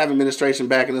don't have administration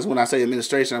backing us, when I say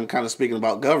administration, I'm kind of speaking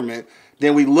about government,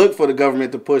 then we look for the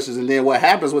government to push us. And then what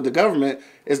happens with the government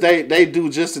is they do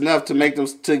just enough to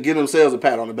give themselves a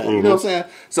pat on the back. You know what I'm saying?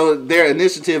 So their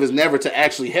initiative is never to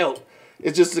actually help.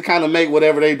 It's just to kind of make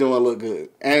whatever they doing look good.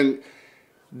 And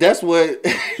that's what,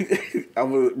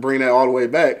 I'm going to bring that all the way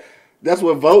back. That's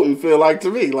what voting feel like to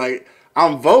me. Like,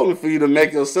 I'm voting for you to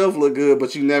make yourself look good,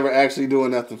 but you never actually doing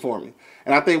nothing for me.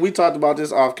 And I think we talked about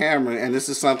this off camera, and this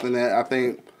is something that I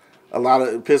think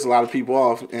piss a lot of people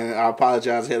off, and I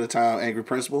apologize ahead of time, Angry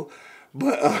Principal.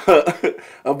 But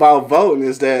about voting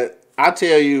is that I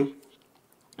tell you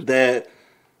that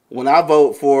when I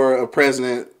vote for a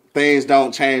president, things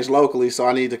don't change locally, so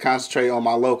I need to concentrate on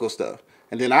my local stuff.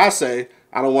 And then I say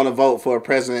I don't want to vote for a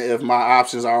president if my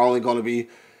options are only going to be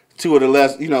two of the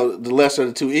lesser of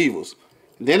the two evils.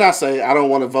 And then I say I don't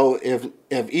want to vote if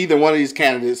either one of these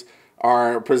candidates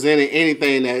are presenting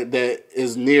anything that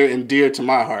is near and dear to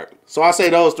my heart. So I say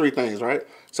those three things, right?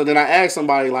 So then I ask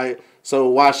somebody, like, so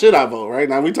why should I vote, right?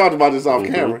 Now, we talked about this off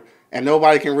camera, and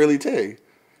nobody can really tell you.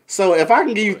 So if I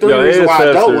can give you three reasons why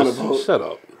I don't want to vote. Shut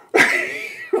up.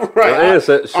 Right.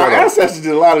 Our ancestors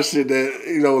did a lot of shit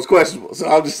that, was questionable. So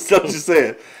I'm just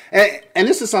saying. And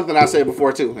this is something I said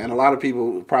before, too. And a lot of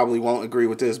people probably won't agree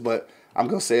with this, but I'm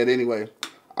going to say it anyway.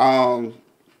 I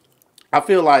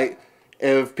feel like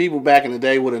if people back in the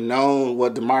day would have known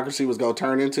what democracy was going to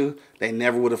turn into, they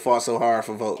never would have fought so hard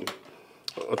for voting.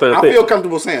 I feel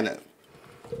comfortable saying that.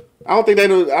 I don't think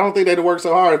they'd have worked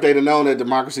so hard if they'd have known that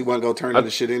democracy wasn't going to turn into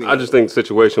shit anyway. I just think the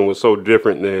situation was so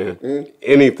different than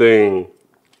anything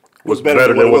was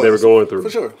better than what they were going through. For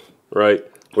sure. Right?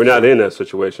 We're not in that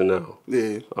situation now.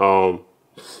 Yeah.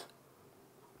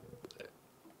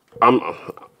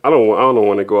 I don't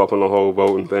want to go up on the whole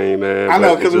voting thing, man. I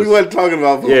know, because we wasn't talking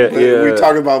about voting. Yeah. We're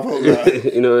talking about voting now.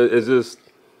 It's just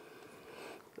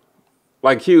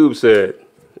like Cube said,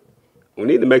 we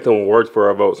need to make them work for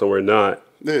our votes, and we're not.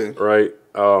 Yeah. Right?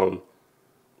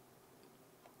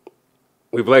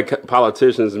 We've let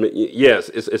politicians, yes,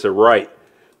 it's a right,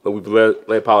 but we've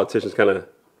let politicians kind of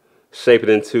shape it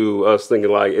into us thinking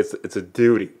like it's a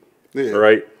duty,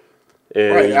 right?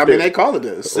 And right. I mean, they call it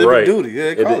that. Civic duty.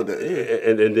 Yeah, they call it that.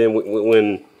 And then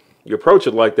when you approach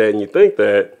it like that and you think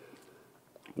that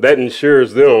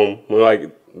ensures them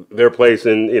like their place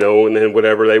in, and then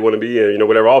whatever they want to be in,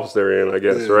 whatever office they're in, I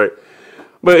guess, right?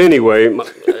 But anyway,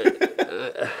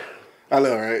 I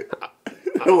know, right?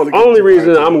 Only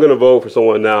reason I'm going to vote for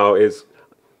someone now is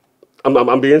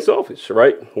I'm being selfish,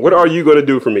 right? What are you going to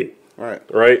do for me? Right?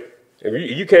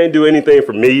 If you can't do anything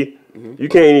for me, you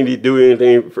can't even do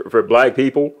anything for black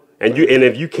people, and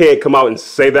if you can't come out and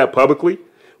say that publicly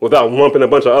without lumping a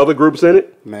bunch of other groups in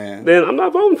it, man, then I'm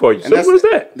not voting for you. Simple as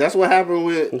that. That's what happened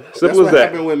with.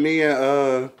 Happened with me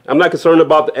and. I'm not concerned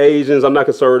about the Asians. I'm not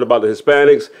concerned about the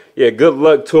Hispanics. Yeah, good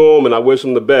luck to them, and I wish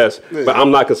them the best. Yeah. But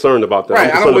I'm not concerned about that. Right,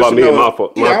 I'm concerned about me and my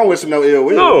fault. Yeah, I don't wish them no ill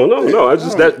will. No. It's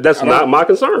just that's not my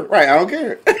concern. Right, I don't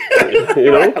care.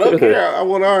 I don't care. I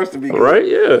want ours to be good. Right.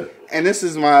 Yeah. And this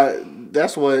is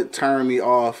that's what turned me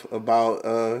off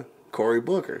about Cory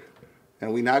Booker.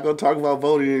 And we're not going to talk about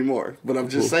voting anymore. But I'm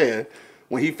just saying,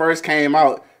 when he first came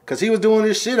out, because he was doing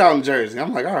this shit out in Jersey,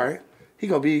 I'm like, all right, he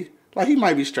going to be, like, he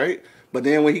might be straight. But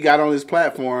then when he got on his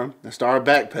platform and started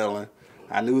backpedaling,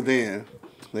 I knew then,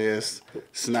 this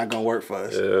is not going to work for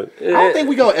us. Yeah. I don't think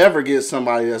we're going to ever get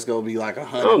somebody that's going to be like 100%.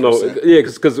 I don't know. Yeah,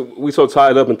 because we so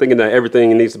tied up in thinking that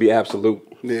everything needs to be absolute.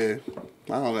 Yeah.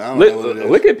 I don't know what it is.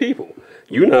 Look at people.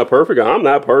 You're not perfect. I'm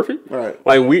not perfect. Right.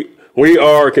 Like, we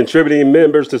are contributing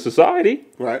members to society,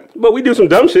 right? But we do some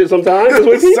dumb shit sometimes as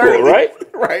with people, right?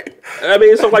 Right. I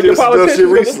mean, it's like the politicians.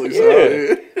 Recently,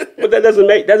 But that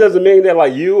doesn't mean that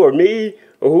like you or me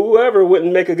or whoever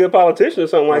wouldn't make a good politician or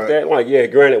something like that. Like, yeah,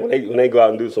 granted, when they go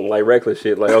out and do some like reckless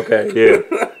shit, like okay, yeah,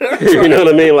 you know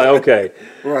what I mean? Like okay,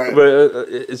 right. But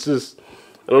it's just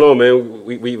I don't know, man.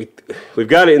 We've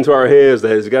got it into our heads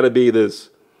that it's got to be this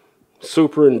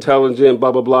super intelligent,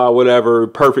 blah blah blah, whatever,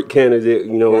 perfect candidate.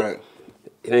 Right.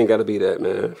 It ain't got to be that,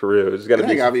 man. For real, it's got to be.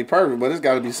 It ain't got to be perfect, but it's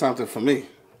got to be something for me.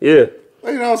 Yeah.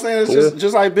 You know what I'm saying? It's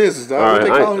just like business, dog. All right,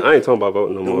 I ain't talking about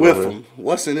voting no more. With them.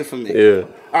 What's in it for me? Yeah.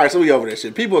 All right, so we over that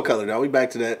shit. People of color, dog. We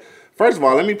back to that. First of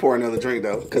all, let me pour another drink,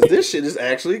 though, because this shit is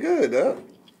actually good, dog.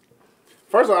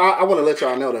 First of all, I want to let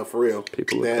y'all know, though, for real,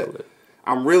 that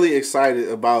I'm really excited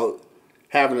about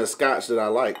having a scotch that I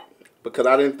like, because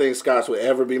I didn't think scotch would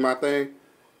ever be my thing,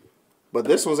 but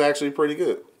this one's actually pretty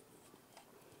good.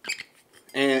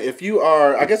 And if you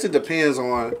are, I guess it depends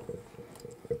on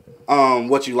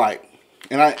what you like.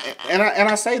 And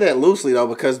I say that loosely though,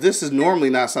 because this is normally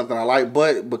not something I like,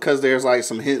 but because there's like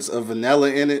some hints of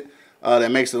vanilla in it,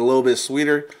 that makes it a little bit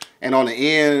sweeter. And on the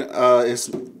end,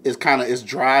 it's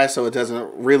dry, so it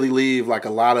doesn't really leave like a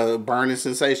lot of burning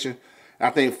sensation. I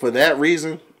think for that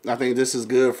reason, I think this is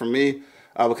good for me,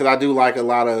 because I do like a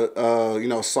lot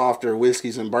of softer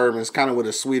whiskeys and bourbons, kind of with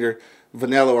a sweeter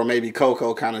vanilla or maybe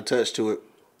cocoa kind of touch to it.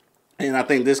 And I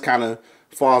think this kind of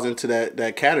falls into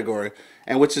that category.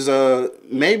 And which is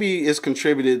maybe it's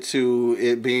contributed to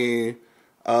it being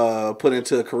put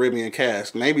into a Caribbean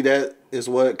cask. Maybe that is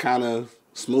what kind of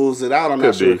smooths it out. I'm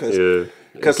not sure,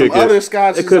 because some other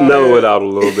scotches it could mellow it out a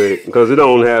little bit, because it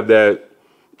don't have that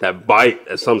bite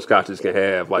that some scotches can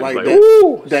have, like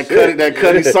that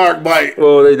Cutty Sark bite.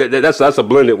 Well, that's a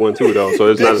blended one too, though,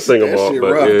 so it's not a single malt.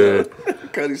 But rough, yeah,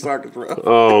 Cutty Sark is rough.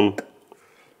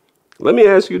 Let me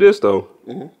ask you this though: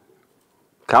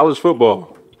 college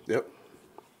football. Yep.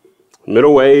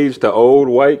 Middle-aged to old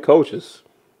white coaches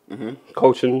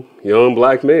coaching young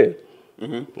black men.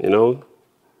 You know,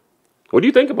 what do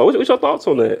you think about? What's your thoughts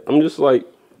on that? I'm just like,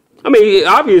 I mean,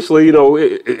 obviously,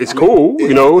 it's cool.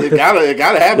 It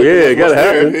gotta happen. Yeah, it gotta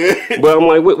happen. But I'm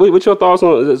like, what's your thoughts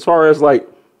on as far as like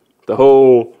the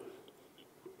whole,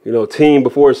 team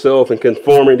before itself and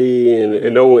conformity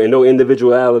and no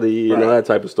individuality and all that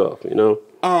type of stuff.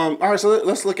 All right, so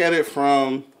let's look at it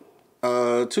from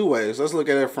two ways. Let's look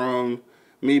at it from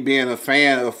me being a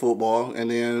fan of football,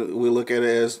 and then we look at it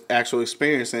as actual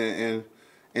experience in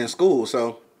school.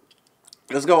 So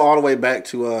let's go all the way back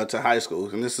to high school,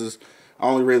 and this is the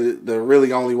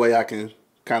only way I can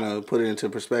kind of put it into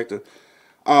perspective.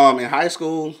 In high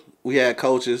school, we had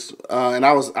coaches, and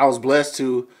I was blessed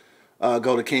to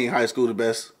go to King High School, the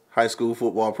best high school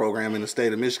football program in the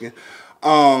state of Michigan.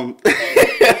 But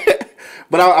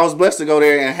I was blessed to go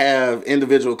there and have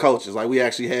individual coaches. Like, we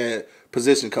actually had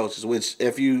position coaches, which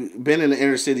if you've been in the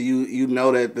inner city, you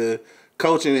know that the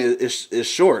coaching is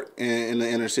short in the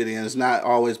inner city, and it's not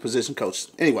always position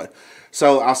coaches. Anyway,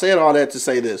 so I'll say all that to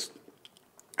say this.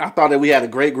 I thought that we had a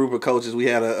great group of coaches. We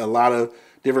had a lot of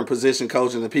different position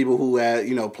coaches and people who had,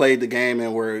 played the game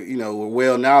and were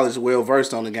well knowledge, well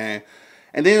versed on the game.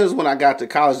 And then it was when I got to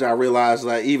college that I realized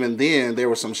that even then there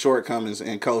were some shortcomings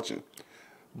in coaching.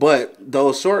 But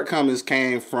those shortcomings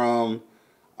came from,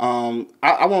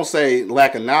 I won't say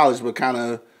lack of knowledge, but kind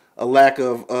of a lack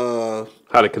of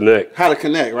how to connect.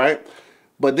 Right?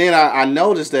 But then I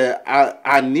noticed that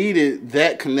I needed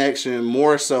that connection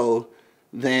more so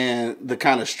than the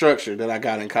kind of structure that I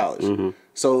got in college.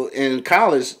 So in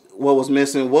college, what was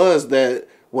missing was that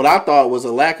what I thought was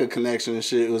a lack of connection and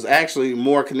shit, it was actually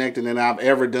more connected than I've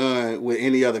ever done with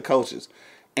any other coaches.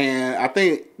 And I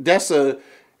think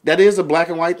that is a black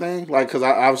and white thing, like, because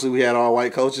obviously we had all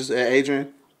white coaches at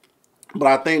Adrian. But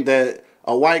I think that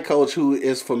a white coach who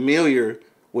is familiar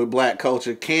with black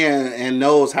culture can and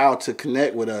knows how to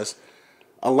connect with us.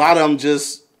 A lot of them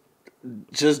just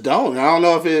don't. I don't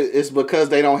know if it's because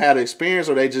they don't have the experience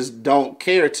or they just don't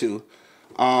care to.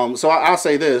 So I'll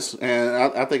say this, and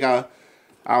I think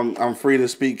I'm free to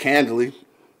speak candidly.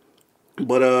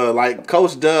 But like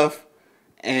Coach Duff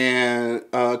and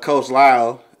Coach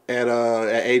Lyle at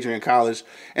Adrian College,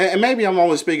 and maybe I'm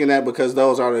only speaking that because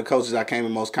those are the coaches I came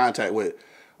in most contact with.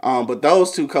 But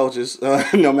those two coaches,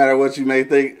 no matter what you may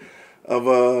think of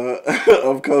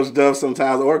Coach Duff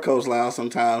sometimes or Coach Lyle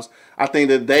sometimes, I think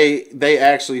that they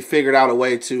actually figured out a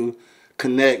way to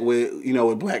connect with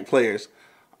with black players.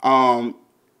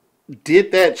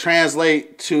 Did that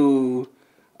translate to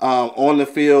on the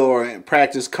field or in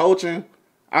practice coaching?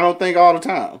 I don't think all the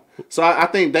time. So I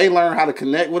think they learned how to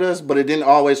connect with us, but it didn't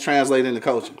always translate into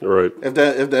coaching. Right. If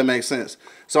that makes sense.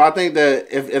 So I think that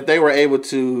if they were able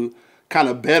to kind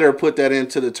of better put that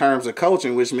into the terms of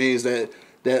coaching, which means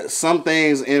that some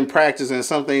things in practice and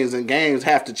some things in games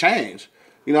have to change.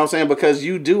 You know what I'm saying? Because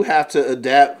you do have to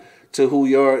adapt to who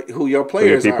your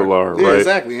players are. Yeah, right.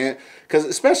 Exactly. Because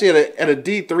especially at a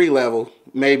D3 level,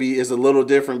 maybe is a little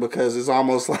different because it's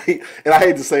almost like, and I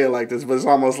hate to say it like this, but it's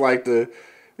almost like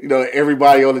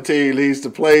everybody on the team leads to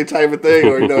play type of thing,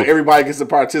 or everybody gets a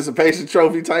participation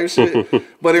trophy type shit.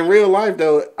 But in real life,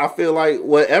 though, I feel like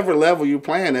whatever level you're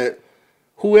playing at,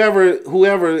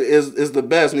 whoever is the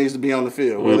best needs to be on the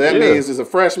field. Well, that means it's a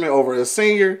freshman over a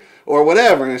senior or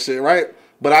whatever and shit, right?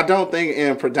 But I don't think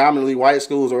in predominantly white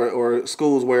schools or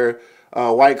schools where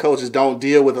white coaches don't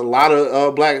deal with a lot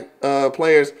of black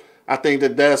players, I think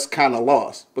that's kind of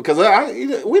lost. Because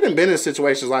we done been in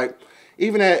situations like,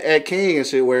 even at King and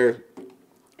shit, where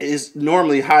it's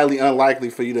normally highly unlikely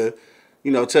for you to,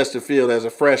 touch the field as a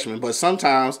freshman. But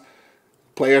sometimes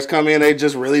players come in, they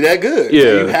just really that good. Yeah.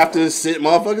 And you have to sit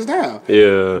motherfuckers down.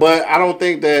 Yeah. But I don't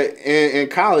think that in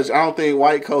college, I don't think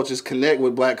white coaches connect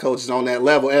with black coaches on that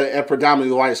level at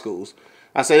predominantly white schools.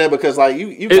 I say that because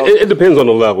it depends on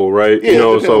the level, right? Yeah, it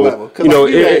depends on the level.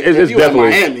 It's definitely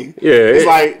Miami. Yeah,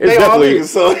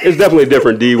 it's definitely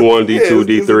different. D1, D2,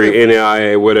 D3,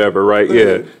 NAIA, whatever, right?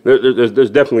 Yeah, there's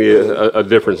definitely a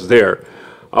difference there.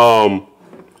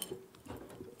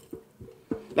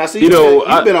 Now, see,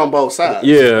 you've been on both sides.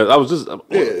 Yeah, I'm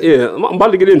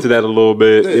about to get into that a little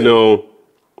bit. Yeah.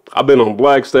 I've been on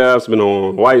black staffs, been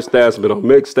on white staffs, been on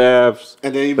mixed staffs,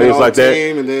 and then you've been on like a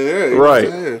team, and then right.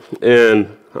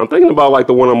 And I'm thinking about like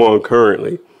the one I'm on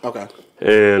currently. Okay.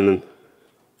 And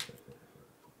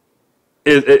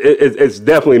it's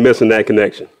definitely missing that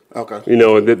connection. Okay.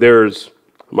 There's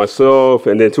myself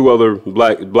and then two other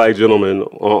black gentlemen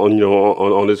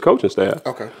on this coaching staff.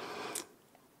 Okay.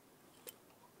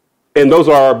 And those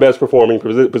are our best performing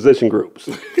position groups.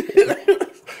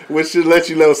 Which should let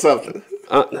you know something.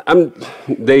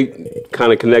 They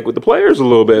kind of connect with the players a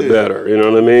little bit better, you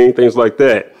know what I mean? Things like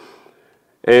that.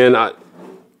 And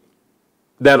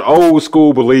that old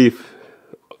school belief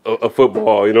of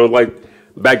football, like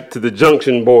back to the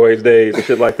Junction Boys days and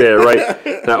shit like that,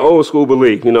 right? That old school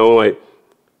belief, like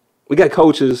we got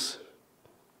coaches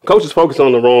focus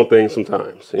on the wrong things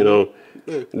sometimes,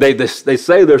 They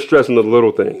say they're stressing the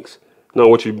little things. No,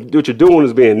 what you're doing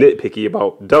is being nitpicky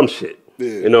about dumb shit.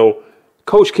 Yeah.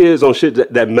 Coach kids on shit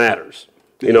that matters.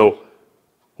 Yeah.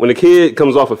 When a kid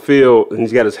comes off a field and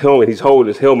he's got his helmet, he's holding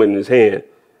his helmet in his hand.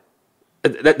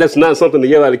 That's not something to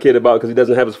yell at a kid about because he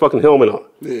doesn't have his fucking helmet on.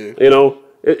 Yeah.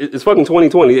 It's fucking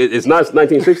 2020. It's not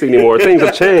 1960 anymore. Things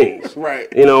have changed.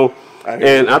 Right.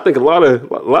 And I think a lot of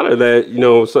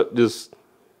that, just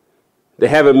they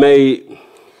haven't made.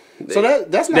 So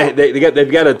that's not.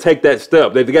 They've got to take that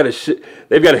step. They've got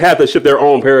to have to shift their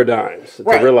own paradigms to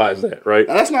realize that, right?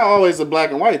 Now, that's not always a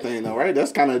black and white thing, though, right?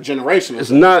 That's kind of generational.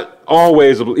 It's not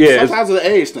always. Sometimes it's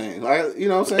an age thing. Like, you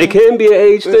know what I'm saying? It can be an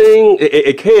age thing.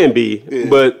 It can be,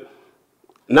 but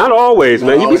not always,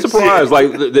 man. You'd be surprised.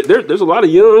 Like there's a lot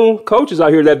of young coaches out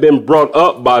here that have been brought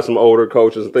up by some older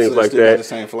coaches and things like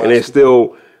that, and they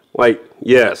still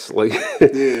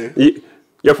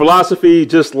Your philosophy,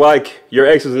 just like your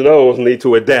X's and O's, need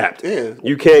to adapt. Yeah.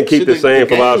 You can't keep the same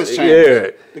philosophy.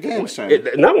 The game has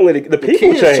changed. Not only the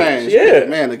people change. Yeah.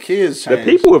 Man, the kids change. The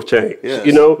people have changed. Yes,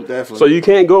 definitely. So you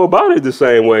can't go about it the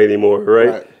same way anymore,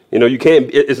 right? You can't,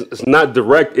 it's not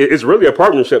direct. It's really a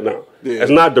partnership now. Yeah.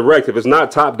 It's not directive. It's not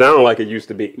top down like it used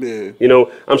to be. Yeah.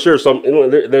 I'm sure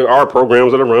there are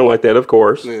programs that are run like that, of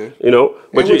course. Yeah.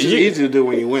 But it's easy to do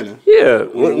when you're winning. Yeah.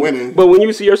 But when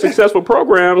you see your successful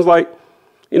programs, like,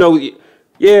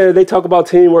 they talk about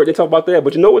teamwork, they talk about that,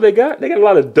 but you know what they got? They got a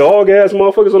lot of dog-ass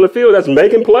motherfuckers on the field that's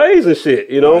making plays and shit,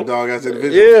 Dog-ass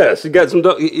individuals. Yes, you got some,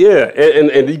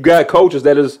 and you got coaches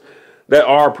that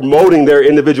are promoting their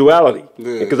individuality,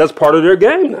 because that's part of their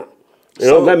game now.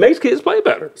 That makes kids play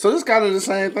better. So this is kind of the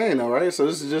same thing, though, right? So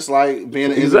this is just like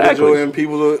being an individual and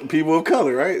people of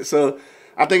color, right? So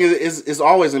I think it's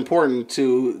always important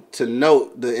to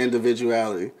note the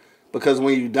individuality. Because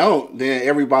when you don't, then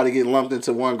everybody get lumped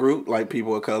into one group, like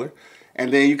people of color,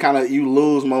 and then you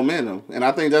lose momentum. And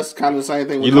I think that's kind of the same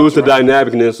thing. You lose the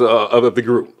dynamicness of the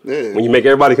group. Yeah. When you make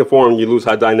everybody conform, you lose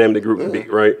how dynamic the group can be,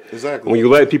 right? Exactly. When you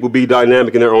let people be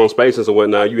dynamic in their own spaces and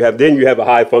whatnot, you have a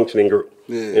high functioning group.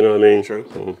 Yeah. You know what I mean? True.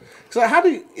 Mm-hmm. So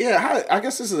I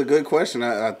guess this is a good question.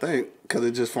 I think because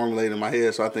it just formulated in my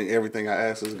head, so I think everything I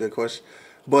ask is a good question.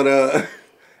 But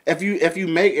if you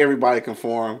make everybody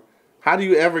conform, how do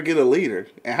you ever get a leader?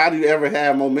 And how do you ever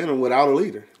have momentum without a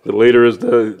leader? The leader is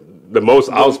the most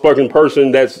outspoken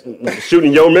person that's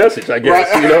shooting your message, I guess.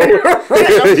 Right.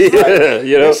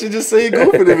 That should just seem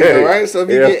goofy to me, right? So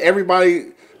if you get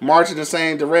everybody marching the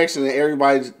same direction and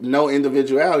everybody no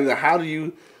individuality, like how do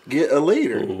you get a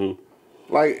leader? Mm-hmm.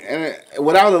 Like, and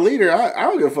without a leader, I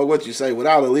don't give a fuck what you say.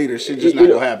 Without a leader, shit just not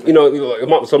gonna happen.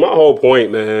 So my whole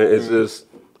point, man, is just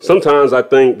sometimes I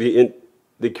think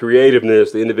the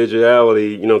creativeness, the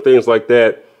individuality, things like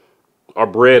that are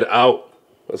bred out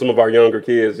of some of our younger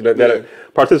kids that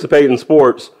participate in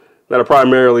sports that are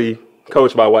primarily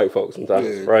coached by white folks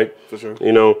sometimes, right? For sure.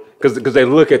 You know, because they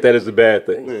look at that as a bad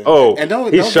thing. Yeah. Oh, and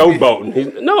he's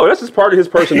showboating. No, that's just part of his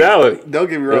personality. Don't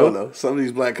get me wrong, though. Some of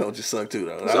these black coaches suck too,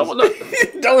 though.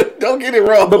 Don't get it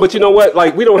wrong. But you know what?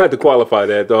 Like, we don't have to qualify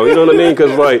that, though. You know what I mean?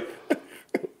 Because, like,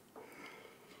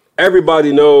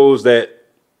 everybody knows that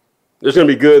there's going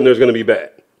to be good and there's going to be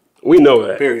bad. We know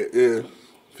that. Period. Yeah.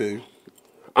 Period.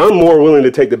 I'm more willing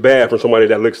to take the bad from somebody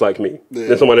that looks like me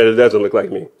than somebody that doesn't look like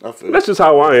me. That's just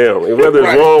how I am, whether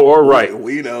it's wrong or right.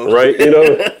 We know, right? You know,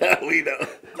 we know.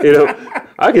 You know,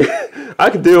 I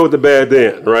can deal with the bad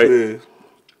then, right? Yeah.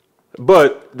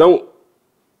 But don't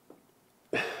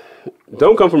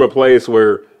come from a place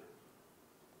where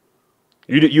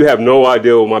you have no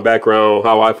idea what my background,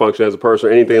 how I function as a person,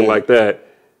 or anything like that.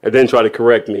 And then try to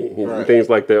correct me, things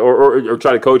like that, or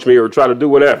try to coach me, or try to do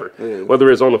whatever,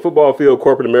 whether it's on the football field,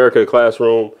 corporate America,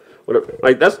 classroom, whatever.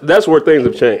 Like that's where things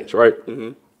have changed, right?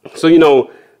 Mm-hmm. So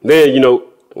then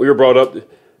we were brought up to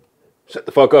shut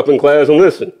the fuck up in class and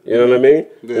listen. You know what I mean?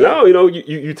 Yeah. Now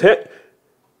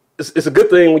it's a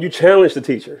good thing when you challenge the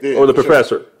teacher or the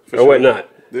professor or whatnot.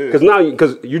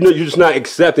 Because you're just not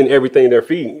accepting everything they're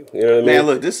feeding you. You know what I mean? Man,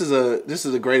 look, this is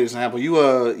a great example.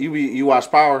 You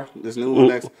watch Power, this new one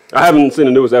next. I haven't seen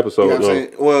the newest episode. You know what I'm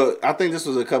saying? Well, I think this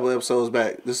was a couple episodes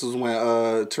back. This was when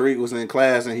Tariq was in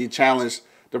class and he challenged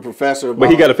the professor about, but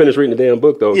he got to finish reading the damn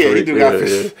book though. Yeah, Tariq. He do got to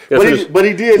finish. But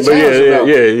he did challenge him though.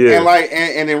 Yeah. And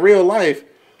and in real life,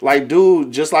 like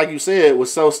dude, just like you said,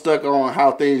 was so stuck on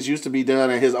how things used to be done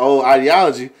and his old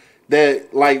ideology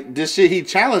that like this shit he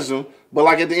challenged him. But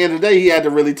like at the end of the day, he had to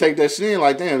really take that shit in.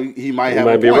 Like, damn, he might have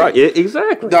a point. Right. Yeah,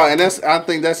 exactly. No, and I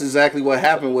think that's exactly what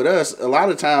happened with us. A lot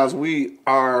of times we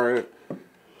are,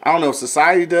 I don't know if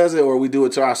society does it or we do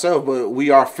it to ourselves, but we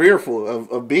are fearful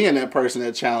of being that person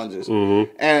that challenges.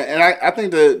 Mm-hmm. And I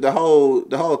think the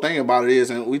whole thing about it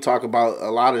is, and we talk about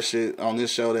a lot of shit on this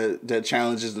show that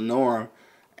challenges the norm.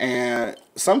 And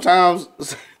sometimes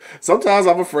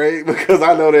I'm afraid because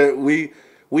I know that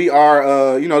we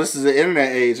are, this is the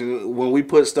internet age, and when we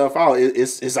put stuff out,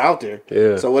 it's out there.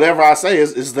 Yeah. So whatever I say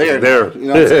is there. It's there. You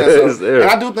know what I'm saying? So, it's there. And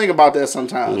I do think about that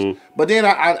sometimes. Mm-hmm. But then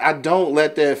I don't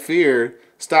let that fear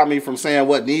stop me from saying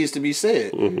what needs to be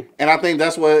said. Mm-hmm. And I think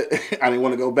that's what, I didn't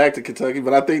want to go back to Kentucky,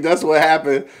 but I think that's what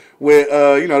happened with,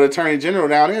 the Attorney General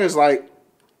down there. It's like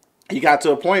he got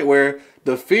to a point where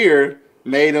the fear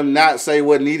made him not say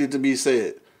what needed to be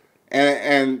said.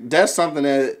 And that's something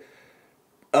that,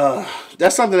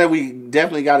 we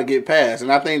definitely got to get past.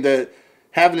 And I think that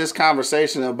having this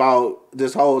conversation about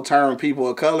this whole term people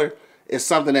of color is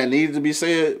something that needed to be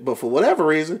said. But for whatever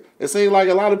reason, it seems like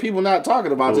a lot of people not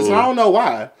talking about this. And I don't know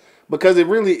why, because it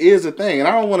really is a thing. And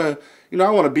I don't want to, I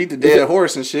want to beat the dead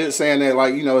horse and shit, saying that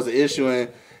like, it's an issue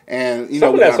and we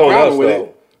got a problem with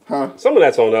it. Huh? Some of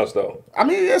that's on us though. I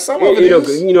mean, yeah, some of it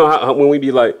is. You know how when we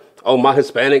be like, oh, my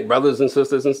Hispanic brothers and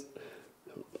sisters and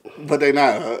but they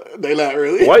not. They not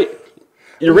really. White.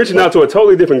 You're reaching out to a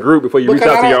totally different group before you reach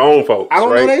out to your own folks. I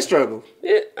don't know they struggle.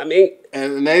 Yeah, I mean,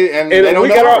 and they don't we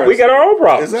got our own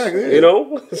problems. Exactly.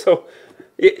 Yeah. So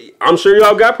I'm sure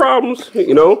y'all got problems.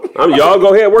 Y'all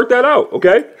go ahead and work that out.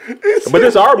 Okay. But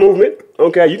it's our movement.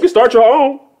 Okay, you can start your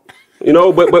own.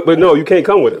 But no, you can't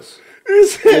come with us.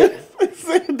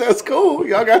 That's cool.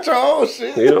 Y'all got your own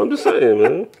shit. I'm just saying,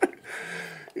 man.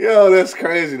 Yo, that's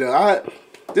crazy though.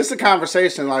 This is a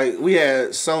conversation, like, we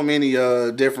had so many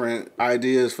different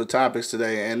ideas for topics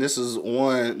today, and this is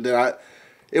one that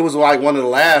it was like one of the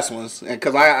last ones, and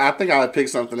because I think I had picked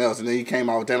something else, and then he came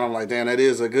out with that, and I'm like, damn, that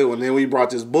is a good one. Then we brought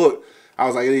this book, I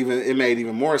was like, it made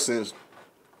even more sense,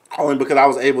 only because I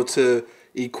was able to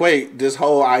equate this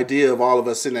whole idea of all of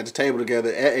us sitting at the table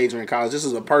together at Adrian College. This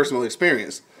is a personal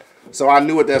experience, so I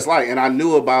knew what that's like, and I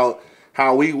knew about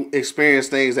how we experience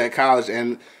things at college,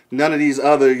 and none of these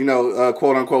other,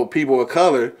 quote unquote people of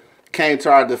color came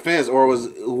to our defense or was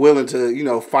willing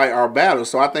to, fight our battles.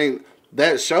 So I think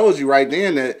that shows you right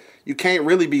then that you can't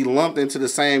really be lumped into the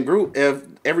same group if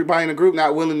everybody in the group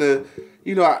not willing to,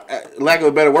 lack of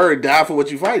a better word, die for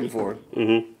what you're fighting for.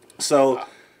 Mm-hmm. So,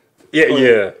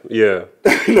 yeah.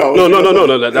 No.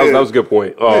 That was a good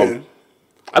point. The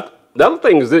other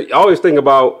thing is that I always think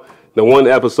about the one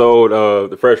episode of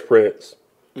The Fresh Prince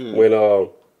when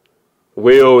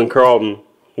Will and Carlton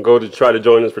go to try to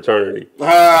join this fraternity.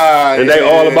 And they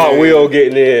all about Will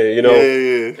getting in,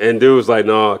 Yeah. And dude's like,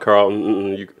 nah,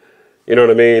 Carlton, you know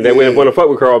what I mean? They wouldn't want to fuck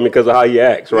with Carlton because of how he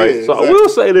acts, right? Yeah, so I will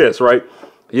say this, right?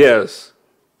 Yes.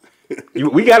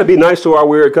 We got to be nice to our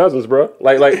weird cousins, bro.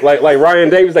 Like Ryan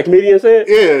Davis, that comedian said.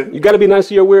 Yeah. You got to be nice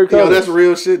to your weird cousins. That's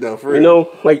real shit, though, for real.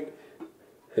 Like,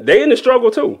 they in the struggle,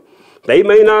 too. They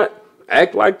may not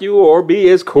act like you or be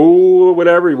as cool or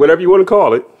whatever you want to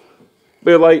call it.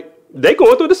 But like they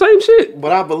going through the same shit.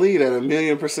 But I believe that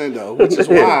 1,000,000% though, which is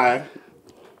why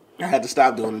I had to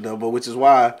stop doing it though. But which is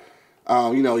why,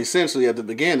 essentially at the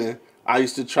beginning, I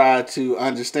used to try to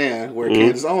understand where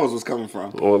Candace Owens was coming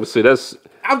from. Well, see, that's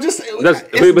different. That's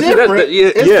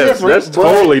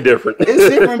totally different. It's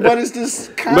different, but it's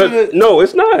just kind of. No,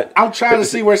 it's not. I'm trying to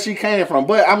see where she came from,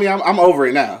 but I mean, I'm over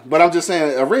it now. But I'm just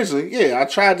saying, originally, yeah, I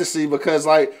tried to see because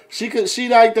like she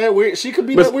like that weird. She could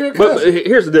be that weird cousin. But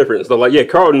here's the difference, though. Like, yeah,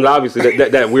 Carlton's obviously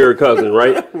that weird cousin,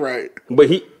 right? Right. But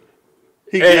he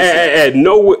at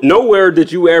nowhere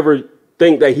did you ever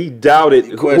think that he doubted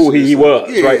who he was,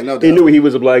 right? No doubt. He knew he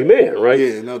was a black man, right?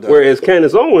 Yeah, no doubt. Whereas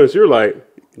Candace Owens, you're like,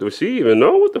 does she even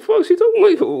know what the fuck she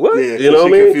talking about? What? Yeah, you know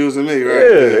what I mean? Confusing me,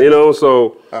 right? Yeah,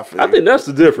 so I think that's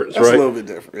the difference, that's right? A little bit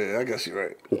different. Yeah, I guess you're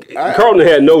right. Carlton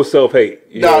had no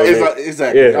self-hate. No,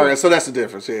 exactly. Yeah. All right, so that's the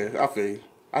difference. Yeah, I feel you.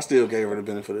 I still gave her the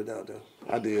benefit of the doubt, though.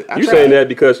 I did. You saying that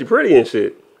because she's pretty and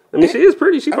shit. I mean, she is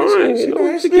pretty. She's fine.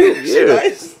 She's cute. Yeah.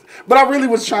 Nice. But I really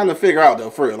was trying to figure out, though,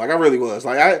 for real. Like, I really was.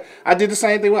 Like, I did the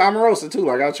same thing with Omarosa, too.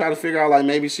 Like, I tried to figure out, like,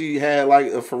 maybe she had, like,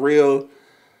 a for real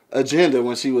agenda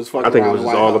when she was fucking around. I think it was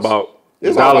just all about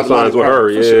dollar signs with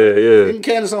her. Yeah, sure. Yeah. And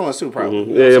Candace Owens, too, probably.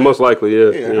 Mm-hmm. Yeah, most likely, yeah.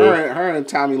 Yeah, her and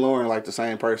Tommy Lauren, like, the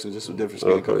same person, just with different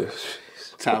skin color.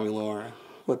 Tommy Lauren.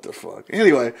 What the fuck?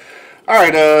 Anyway. All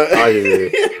right.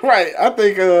 Right. I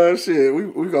think, shit, we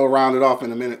going to round it off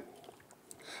in a minute.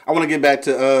 I want to get back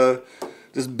to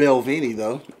this Balvenie,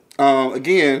 though.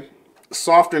 Again,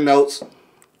 softer notes,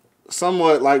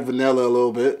 somewhat like vanilla a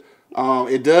little bit.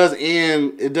 It does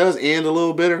end a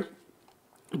little bitter,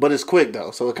 but it's quick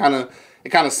though. So it kind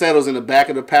of settles in the back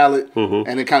of the palate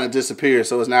and it kind of disappears.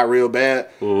 So it's not real bad.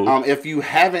 If you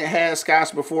haven't had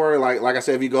Scotch before, like I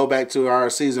said, if you go back to our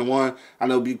season 1, I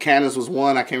know Buchanan's was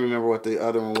one. I can't remember what the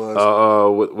other one was.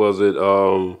 What was it?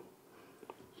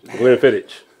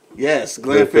 Glenfiddich. Yes,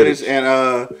 Glenfiddich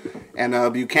and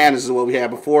Buchanan's is what we had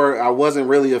before. I wasn't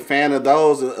really a fan of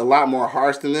those. A lot more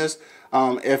harsh than this.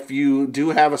 If you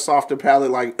do have a softer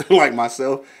palate like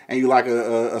myself, and you like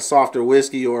a softer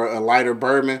whiskey or a lighter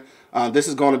bourbon, this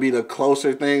is going to be the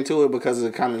closer thing to it because of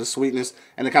the kind of the sweetness,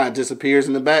 and it kind of disappears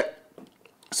in the back.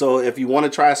 So if you want to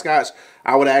try Scotch,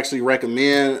 I would actually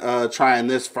recommend trying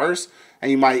this first, and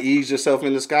you might ease yourself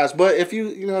into Scotch. But if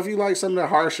you like some of the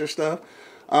harsher stuff,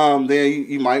 then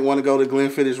you might want to go the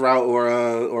Glenfiddich route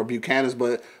or Buchanan's.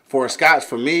 But for a Scotch,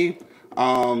 for me,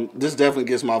 this definitely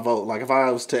gets my vote. Like if I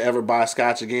was to ever buy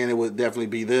Scotch again, it would definitely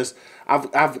be this.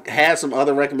 I've had some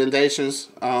other recommendations,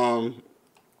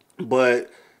 but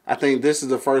I think this is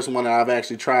the first one that I've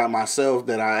actually tried myself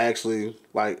that I actually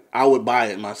like. I would buy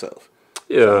it myself.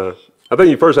 Yeah, I think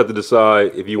you first have to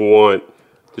decide if you want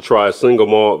to try a single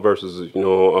malt versus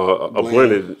a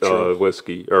blended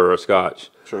whiskey or a Scotch.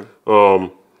 Sure.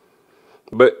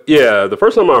 But yeah, the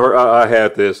first time I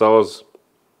had this, I was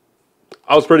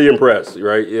pretty impressed,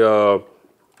 right?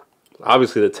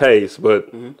 Obviously the taste, but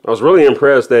I was really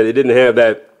impressed that it didn't have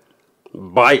that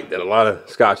bite that a lot of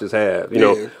Scotches have. You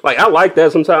know, like I like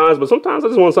that sometimes, but sometimes I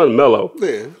just want something mellow.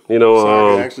 Yeah.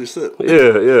 So I can actually sip.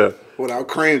 Yeah. Without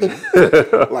cringing,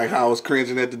 like how I was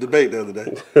cringing at the debate the other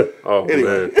day. Oh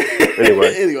anyway.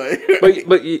 Man. Anyway.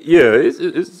 But yeah,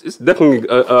 it's definitely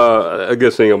a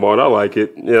good single malt. I like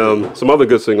it. Some other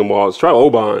good single malts. Try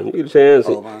Oban. You get a chance.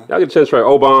 Y'all get a chance to try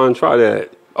Oban. Try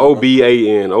that.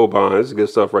 OBAN. Oban. This is good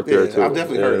stuff right there too. I've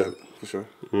definitely heard of it for sure.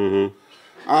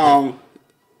 Oh,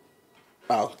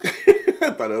 I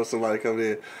thought that was somebody coming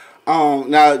in.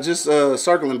 Now just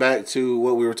circling back to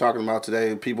what we were talking about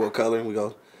today, people of color. We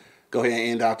go ahead and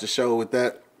end out the show with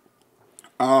that.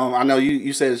 I know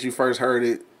you said that you first heard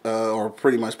it or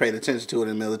pretty much paid attention to it in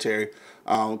the military.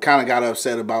 Kind of got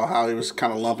upset about how it was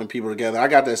kind of lumping people together. I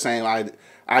got that same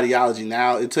ideology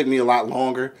now. It took me a lot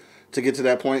longer to get to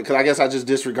that point because I guess I just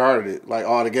disregarded it like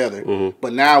altogether.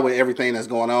 But now with everything that's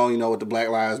going on, with the Black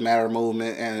Lives Matter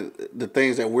movement and the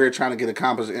things that we're trying to get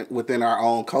accomplished within our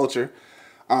own culture,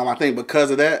 I think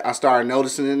because of that, I started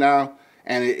noticing it now,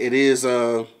 and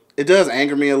it does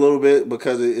anger me a little bit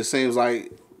because it seems like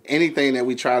anything that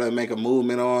we try to make a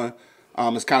movement on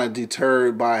is kind of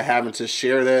deterred by having to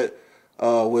share that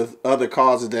with other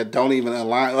causes that don't even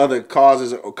align, other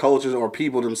causes or cultures or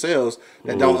people themselves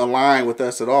that don't align with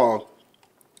us at all.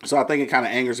 So I think it kind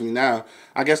of angers me now.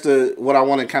 I guess what I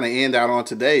want to kind of end out on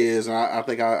today is, and I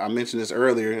think I mentioned this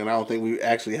earlier, and I don't think we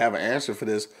actually have an answer for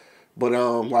this, but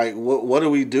like what do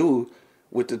we do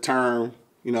with the term,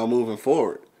 moving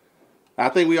forward? I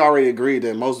think we already agreed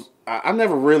that I've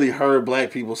never really heard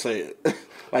black people say it.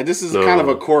 Like this is kind of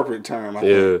a corporate term, I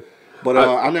think. But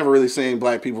I've never really seen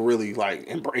black people really like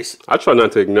embrace it. I try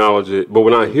not to acknowledge it, but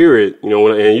when I hear it, you know,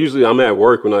 and usually I'm at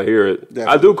work when I hear it,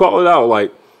 definitely. I do call it out.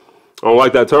 Like, I don't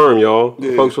like that term, y'all.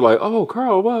 Yeah. Folks are like, "Oh,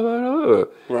 Carl, blah, blah, blah."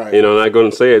 Right? You know, and I go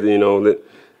and say it. You know, that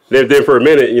then for a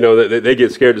minute, you know, they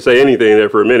get scared to say anything there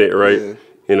for a minute, right? Yeah.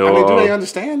 You know, I mean, do they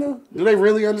understand though? Do they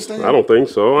really understand? I don't think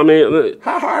so. I mean,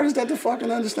 how hard is that to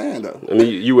fucking understand though? I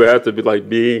mean, you would have to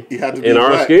be in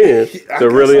our skin to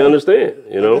really understand.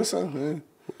 You know, I guess so, man.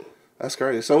 That's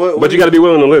crazy. So, but you got to be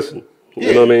willing to listen.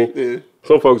 You know what I mean? Yeah.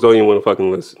 Some folks don't even want to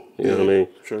fucking listen. You know what I mean?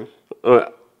 True.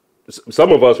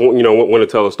 Some of us, you know, want to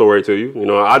tell a story to you. You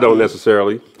know, I don't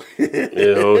necessarily.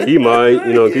 You know, he might.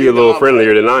 You know, he a little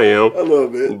friendlier than I am. A little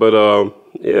bit. But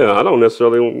yeah, I don't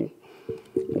necessarily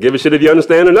give a shit if you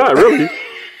understand or not. Really,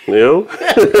 you know.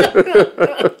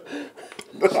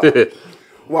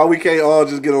 Why we can't all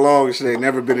just get along? Shit ain't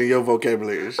never been in your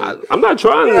vocabulary. I'm not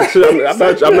trying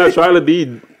to. I'm not trying to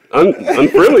be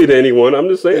unfriendly to anyone. I'm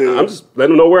just saying. Yeah. I'm just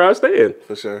letting them know where I stand.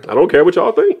 For sure. I don't care what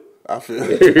y'all think. I feel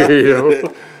it. You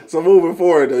know? So moving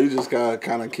forward, though, you just gotta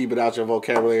kind of keep it out your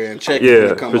vocabulary and check it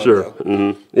when it comes for sure. Up,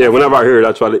 mm-hmm. Yeah, whenever I hear it,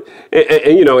 I try to.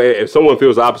 And you know, if someone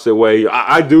feels the opposite way,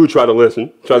 I do try to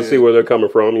listen, try to see where they're coming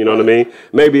from. You know what I mean?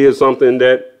 Maybe it's something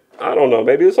that I don't know.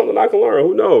 Maybe it's something I can learn.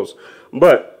 Who knows?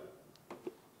 But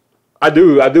I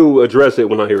do address it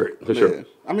when I hear it for sure.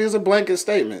 I mean, it's a blanket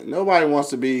statement. Nobody wants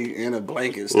to be in a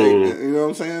blanket statement. You know what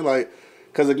I'm saying? Like,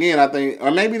 because again, I think,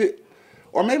 or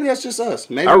maybe that's just us.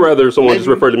 Maybe I'd rather someone just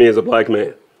refer to me as a black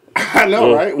man. I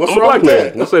know, right? What's wrong with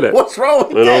that? Let's say that. What's wrong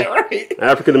with that, right?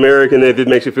 African American, if it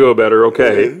makes you feel better,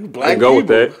 okay. Black go with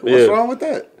that. What's wrong with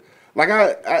that? Like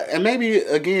and maybe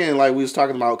again, like we was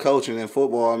talking about coaching and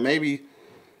football, maybe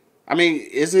I mean,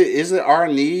 is it our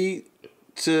need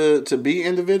to be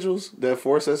individuals that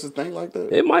force us to think like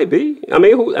that? It might be. I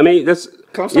mean that's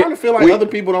I'm starting to feel like other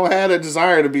people don't have a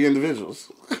desire to be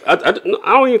individuals. I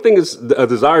don't even think it's a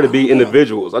desire to be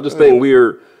individuals. I just think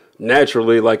we're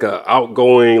naturally like a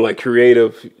outgoing, like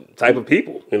creative type of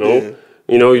people, you know.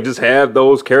 You know, you just have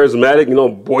those charismatic, you know,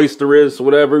 boisterous,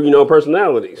 whatever, you know,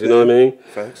 personalities. You know what I mean?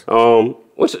 Facts.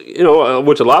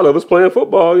 Which a lot of us playing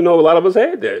football, you know, a lot of us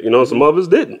had that. You know, some of us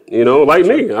didn't. You know, like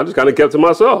me, I just kind of kept to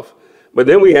myself. But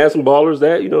then we had some ballers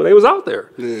that, you know, they was out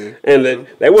there, and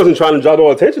they wasn't trying to draw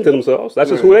no attention to themselves. That's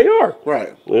just who they are.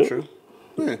 Right. Yeah. True.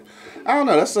 Yeah. I don't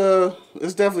know.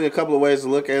 It's definitely a couple of ways to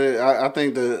look at it. I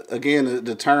think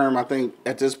the term. I think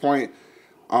at this point,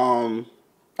 I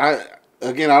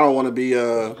don't want to be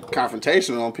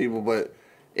confrontational on people, but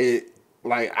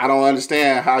I don't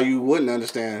understand how you wouldn't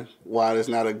understand why it's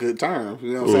not a good term.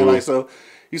 You know what I'm saying? Like, so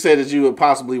you said that you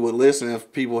would listen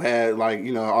if people had like,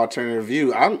 you know, an alternative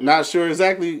view. I'm not sure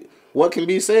exactly what can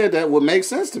be said that would make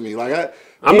sense to me. Like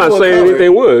I'm not saying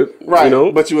anything would, right? You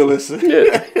know? But you would listen,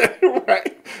 yeah.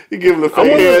 Right? You give them a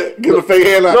fake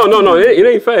hand. No, it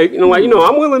ain't fake. You know, like, you know,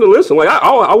 I'm willing to listen. Like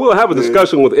I will have a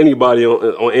discussion with anybody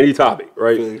on any topic,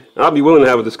 right? Yeah. I'll be willing to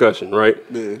have a discussion, right?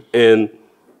 Yeah.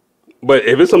 But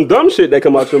if it's some dumb shit that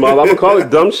come out your mouth, I'm gonna call it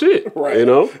dumb shit. Right? You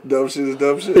know, dumb shit is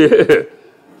dumb shit. Yeah.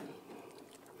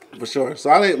 For sure. So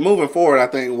I think moving forward, I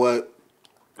think what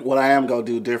I am gonna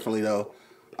do differently though,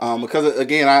 because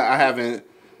again,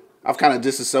 I've kind of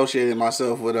disassociated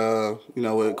myself with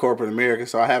with corporate America,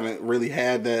 so I haven't really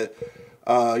had that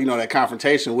that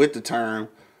confrontation with the term.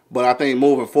 But I think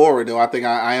moving forward though, I think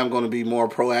I am going to be more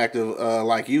proactive,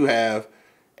 like you have,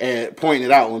 at pointing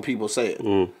it out when people say it.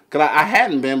 Because I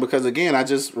hadn't been, because again, I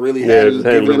just really hadn't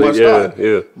given it much thought.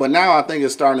 Yeah. But now I think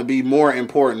it's starting to be more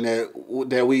important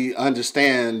that we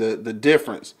understand the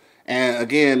difference. And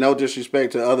again, no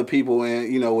disrespect to other people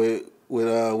and with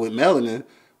melanin,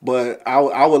 but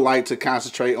I would like to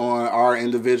concentrate on our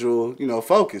individual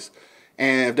focus.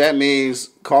 And if that means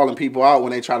calling people out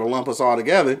when they try to lump us all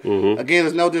together, again,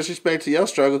 it's no disrespect to your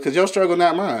struggle, because your struggle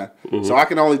not mine. So I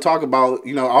can only talk about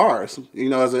ours,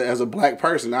 as a black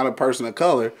person, not a person of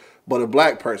color, but a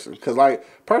black person. Because like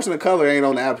person of color ain't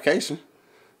on the application.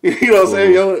 You know what I'm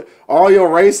saying? All your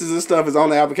races and stuff is on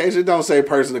the application. It don't say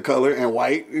person of color and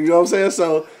white. You know what I'm saying?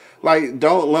 So like,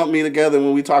 don't lump me together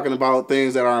when we talking about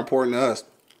things that are important to us.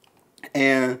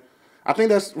 And I think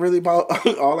that's really about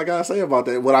all I gotta say about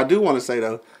that. What I do want to say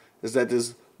though is that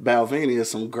this Balvenie is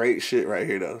some great shit right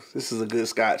here though. This is a good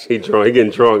scotch. He getting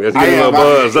drunk. That's getting a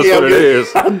buzz. That's what it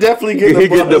is. I'm definitely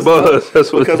getting the buzz.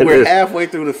 That's what it is. Because we're halfway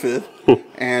through the fifth,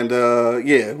 and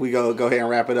we go ahead and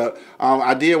wrap it up.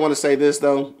 I did want to say this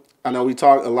though. I know we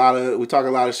talk a lot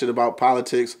of shit about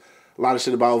politics, a lot of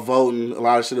shit about voting, a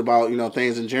lot of shit about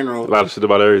things in general, a lot of shit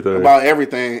about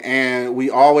everything, and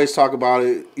we always talk about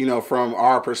it from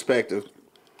our perspective.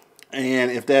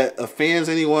 And if that offends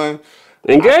anyone,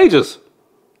 engage us.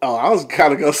 Oh, I was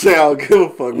kind of gonna say I don't give a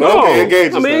fuck. No, okay,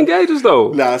 engage us. I mean, engage us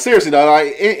though. Nah, seriously though,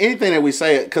 like anything that we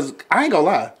say, because I ain't gonna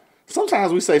lie.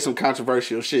 Sometimes we say some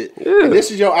controversial shit, and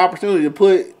this is your opportunity to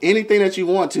put anything that you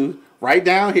want to right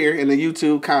down here in the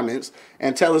YouTube comments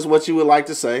and tell us what you would like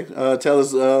to say. Tell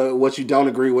us what you don't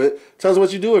agree with. Tell us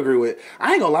what you do agree with.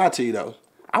 I ain't gonna lie to you though.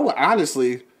 I would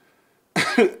honestly,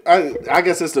 I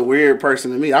guess it's the weird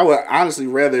person to me. I would honestly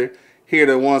rather hear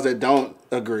the ones that don't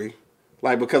agree,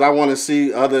 like because I want to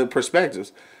see other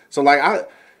perspectives. So like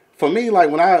for me, like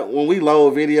when we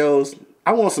load videos,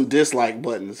 I want some dislike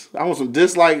buttons. I want some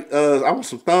dislike. I want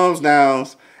some thumbs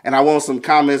downs, and I want some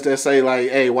comments that say like,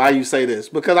 "Hey, why you say this?"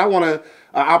 Because I want an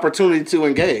opportunity to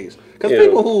engage. Because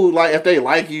people who like, if they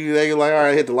like you, they like, all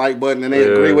right, hit the like button, and they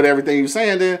agree with everything you're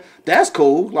saying. Then that's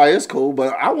cool. Like it's cool.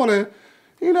 But I want to,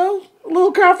 you know, a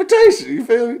little confrontation. You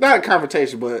feel me? Not a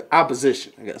confrontation, but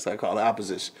opposition. I guess I call it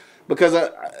opposition. Because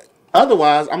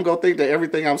otherwise, I'm gonna think that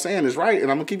everything I'm saying is right, and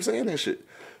I'm gonna keep saying that shit.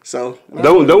 So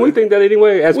don't we think that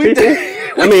anyway as people?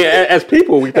 I mean, as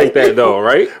people, we think that though,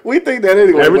 right? We think that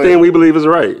anyway. Everything we believe is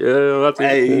right. Yeah,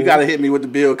 hey, you gotta hit me with the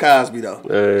Bill Cosby though.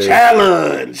 Hey.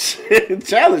 Challenge,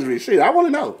 challenge me. Shit, I want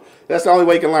to know. That's the only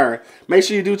way you can learn. Make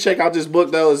sure you do check out this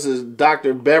book though. This is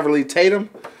Dr. Beverly Tatum.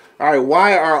 All right,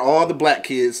 why are all the black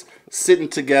kids sitting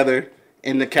together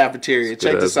in the cafeteria?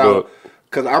 Check this out.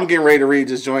 Because I'm getting ready to read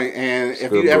this joint, and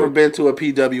if you ever been to a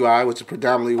PWI, which is a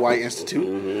predominantly white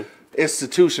institution,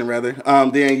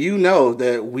 then you know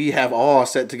that we have all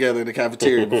sat together in the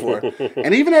cafeteria before.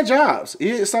 And even at jobs,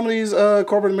 some of these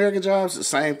corporate American jobs, the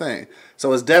same thing.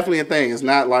 So it's definitely a thing. It's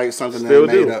not like something that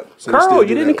made up. So Carl,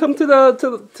 you didn't come to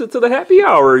the happy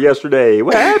hour yesterday.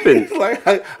 What happened? Like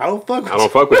I don't fuck with I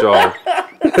don't fuck with y'all.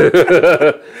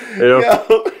 You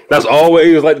know, that's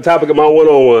always like the topic of my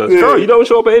one-on-ones. Carl, you don't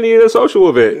show up at any of the social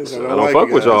events. I don't fuck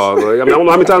with y'all. Like, I mean, I don't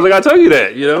know how many times I gotta tell you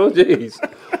that. You know, jeez.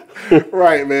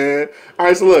 Right, man. All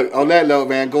right, so look, on that note,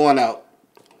 man, going out.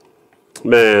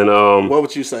 Man, what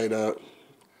would you say, Doug?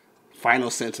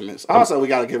 Final sentiments. Also, we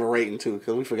got to give a rating, too,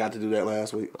 because we forgot to do that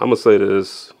last week. I'm going to say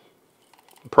this.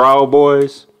 Proud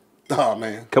Boys. Oh,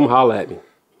 man. Come holler at me.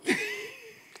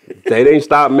 They didn't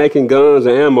stop making guns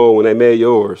and ammo when they made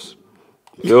yours.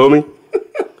 You feel me?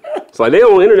 It's like they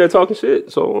on the internet talking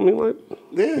shit. So, I mean,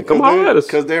 like, come holler at us.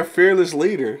 Because their fearless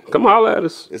leader. Come holler at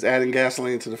us. Is adding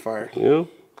gasoline to the fire. Yeah.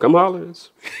 Come holler at us.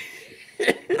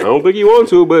 I don't think you want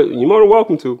to, but you're more than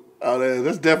welcome to. Oh,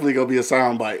 that's definitely going to be a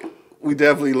soundbite. We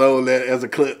definitely load that as a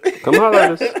clip. Come holler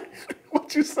at us.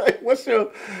 What you say? What's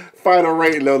your final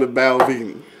rating on the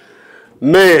Balvenie?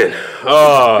 Man,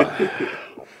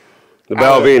 the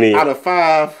Balvenie. Out of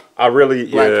 5, I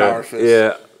really, Black Power Fist.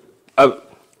 Yeah.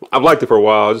 I've liked it for a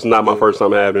while. It's not my first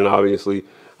time having it, obviously.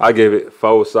 I give it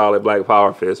 4 solid Black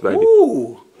Power Fist, baby.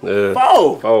 Ooh. Yeah.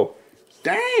 4.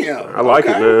 Damn. I like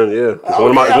it, man. Yeah. It's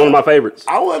one of my favorites.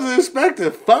 I wasn't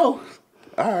expecting 4. All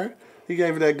right. He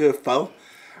gave it that good 4. All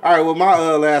right. Well, my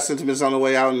last sentiments on the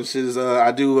way out and shit is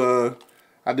I do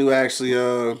actually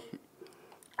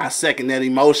I second that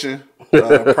emotion.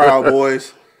 Proud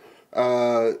Boys.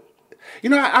 You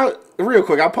know, I real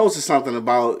quick, I posted something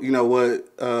about, you know,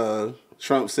 what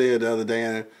Trump said the other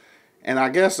day, and I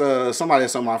guess somebody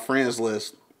that's on my friends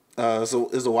list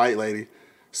is a white lady,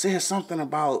 said something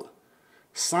about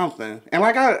something. And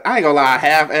like I ain't gonna lie, I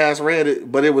half-ass read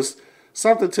it, but it was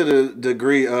something to the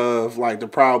degree of like the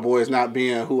Proud Boys not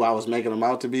being who I was making them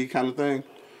out to be kind of thing.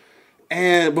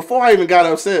 And before I even got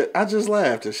upset, I just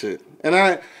laughed at shit. And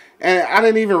I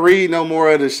didn't even read no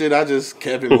more of the shit. I just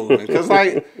kept it moving. Because,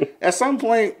 like, at some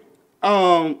point,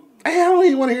 I don't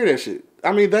even want to hear that shit.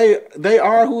 I mean, they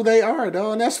are who they are,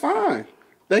 though, and that's fine.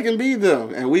 They can be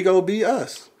them, and we go be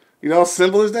us. You know,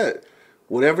 simple as that.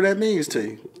 Whatever that means to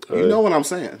you. You know what I'm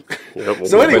saying. Yep,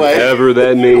 So anyway. Whatever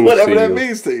that means whatever that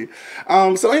means to you.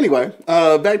 So anyway,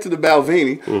 back to the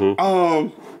Balvenie.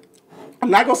 Mm-hmm. I'm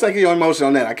not gonna second your emotion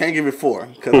on that. I can't give it 4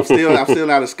 because I'm still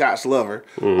not a Scotch lover.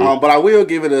 Mm-hmm. But I will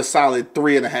give it a solid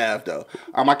 3.5 though.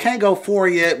 I can't go 4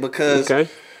 yet because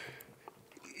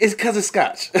it's because it's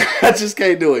Scotch. I just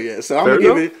can't do it yet. So I'm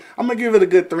gonna give it a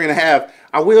good 3.5.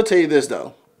 I will tell you this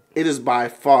though, it is by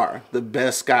far the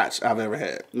best Scotch I've ever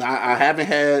had. Now I haven't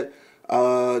had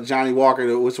Johnny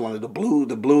Walker, which one of the blue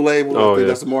label. I think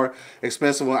that's the more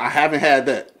expensive one. I haven't had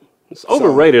that. It's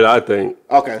overrated, I think.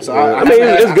 Okay, so I mean,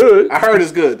 it's good. I heard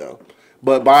it's good though,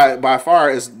 but by far,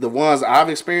 it's the ones I've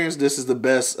experienced. This is the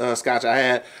best Scotch I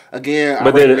had. Again,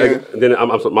 but then I'm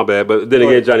my bad. But then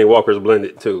again, Johnny Walker's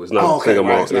blended too. It's not single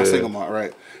malt. It's not single malt,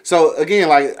 right? So again,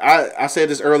 like I said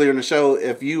this earlier in the show,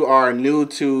 if you are new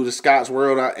to the Scotch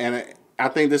world, and I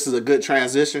think this is a good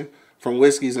transition from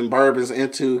whiskeys and bourbons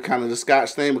into kind of the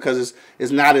Scotch thing because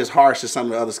it's not as harsh as some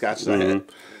of the other Scotches I had.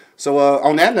 So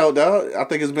on that note, though, I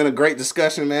think it's been a great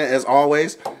discussion, man, as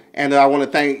always. And I want to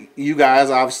thank you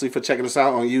guys, obviously, for checking us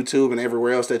out on YouTube and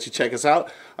everywhere else that you check us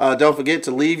out. Don't forget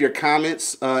to leave your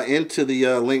comments into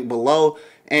the link below,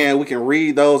 and we can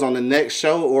read those on the next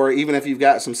show. Or even if you've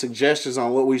got some suggestions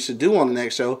on what we should do on the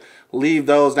next show, leave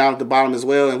those down at the bottom as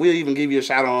well. And we'll even give you a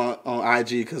shout out on IG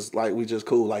because, like, we just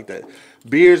cool like that.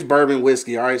 Beers, Bourbon,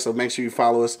 Whiskey, all right? So make sure you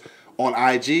follow us on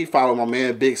IG. Follow my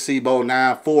man, Big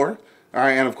Cbo94. All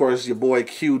right, and of course, your boy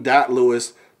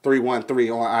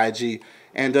Q.Lewis313 on IG.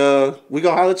 And we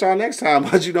gonna holler at y'all next time.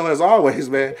 But you know, as always,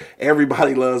 man,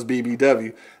 everybody loves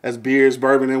BBW. That's beers,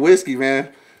 bourbon, and whiskey, man.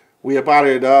 We up out of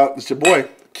here, dog. It's your boy,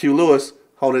 Q Lewis,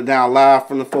 holding it down live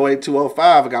from the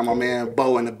 48205. I got my man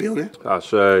Bo in the building. I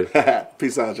say.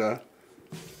 Peace out, y'all.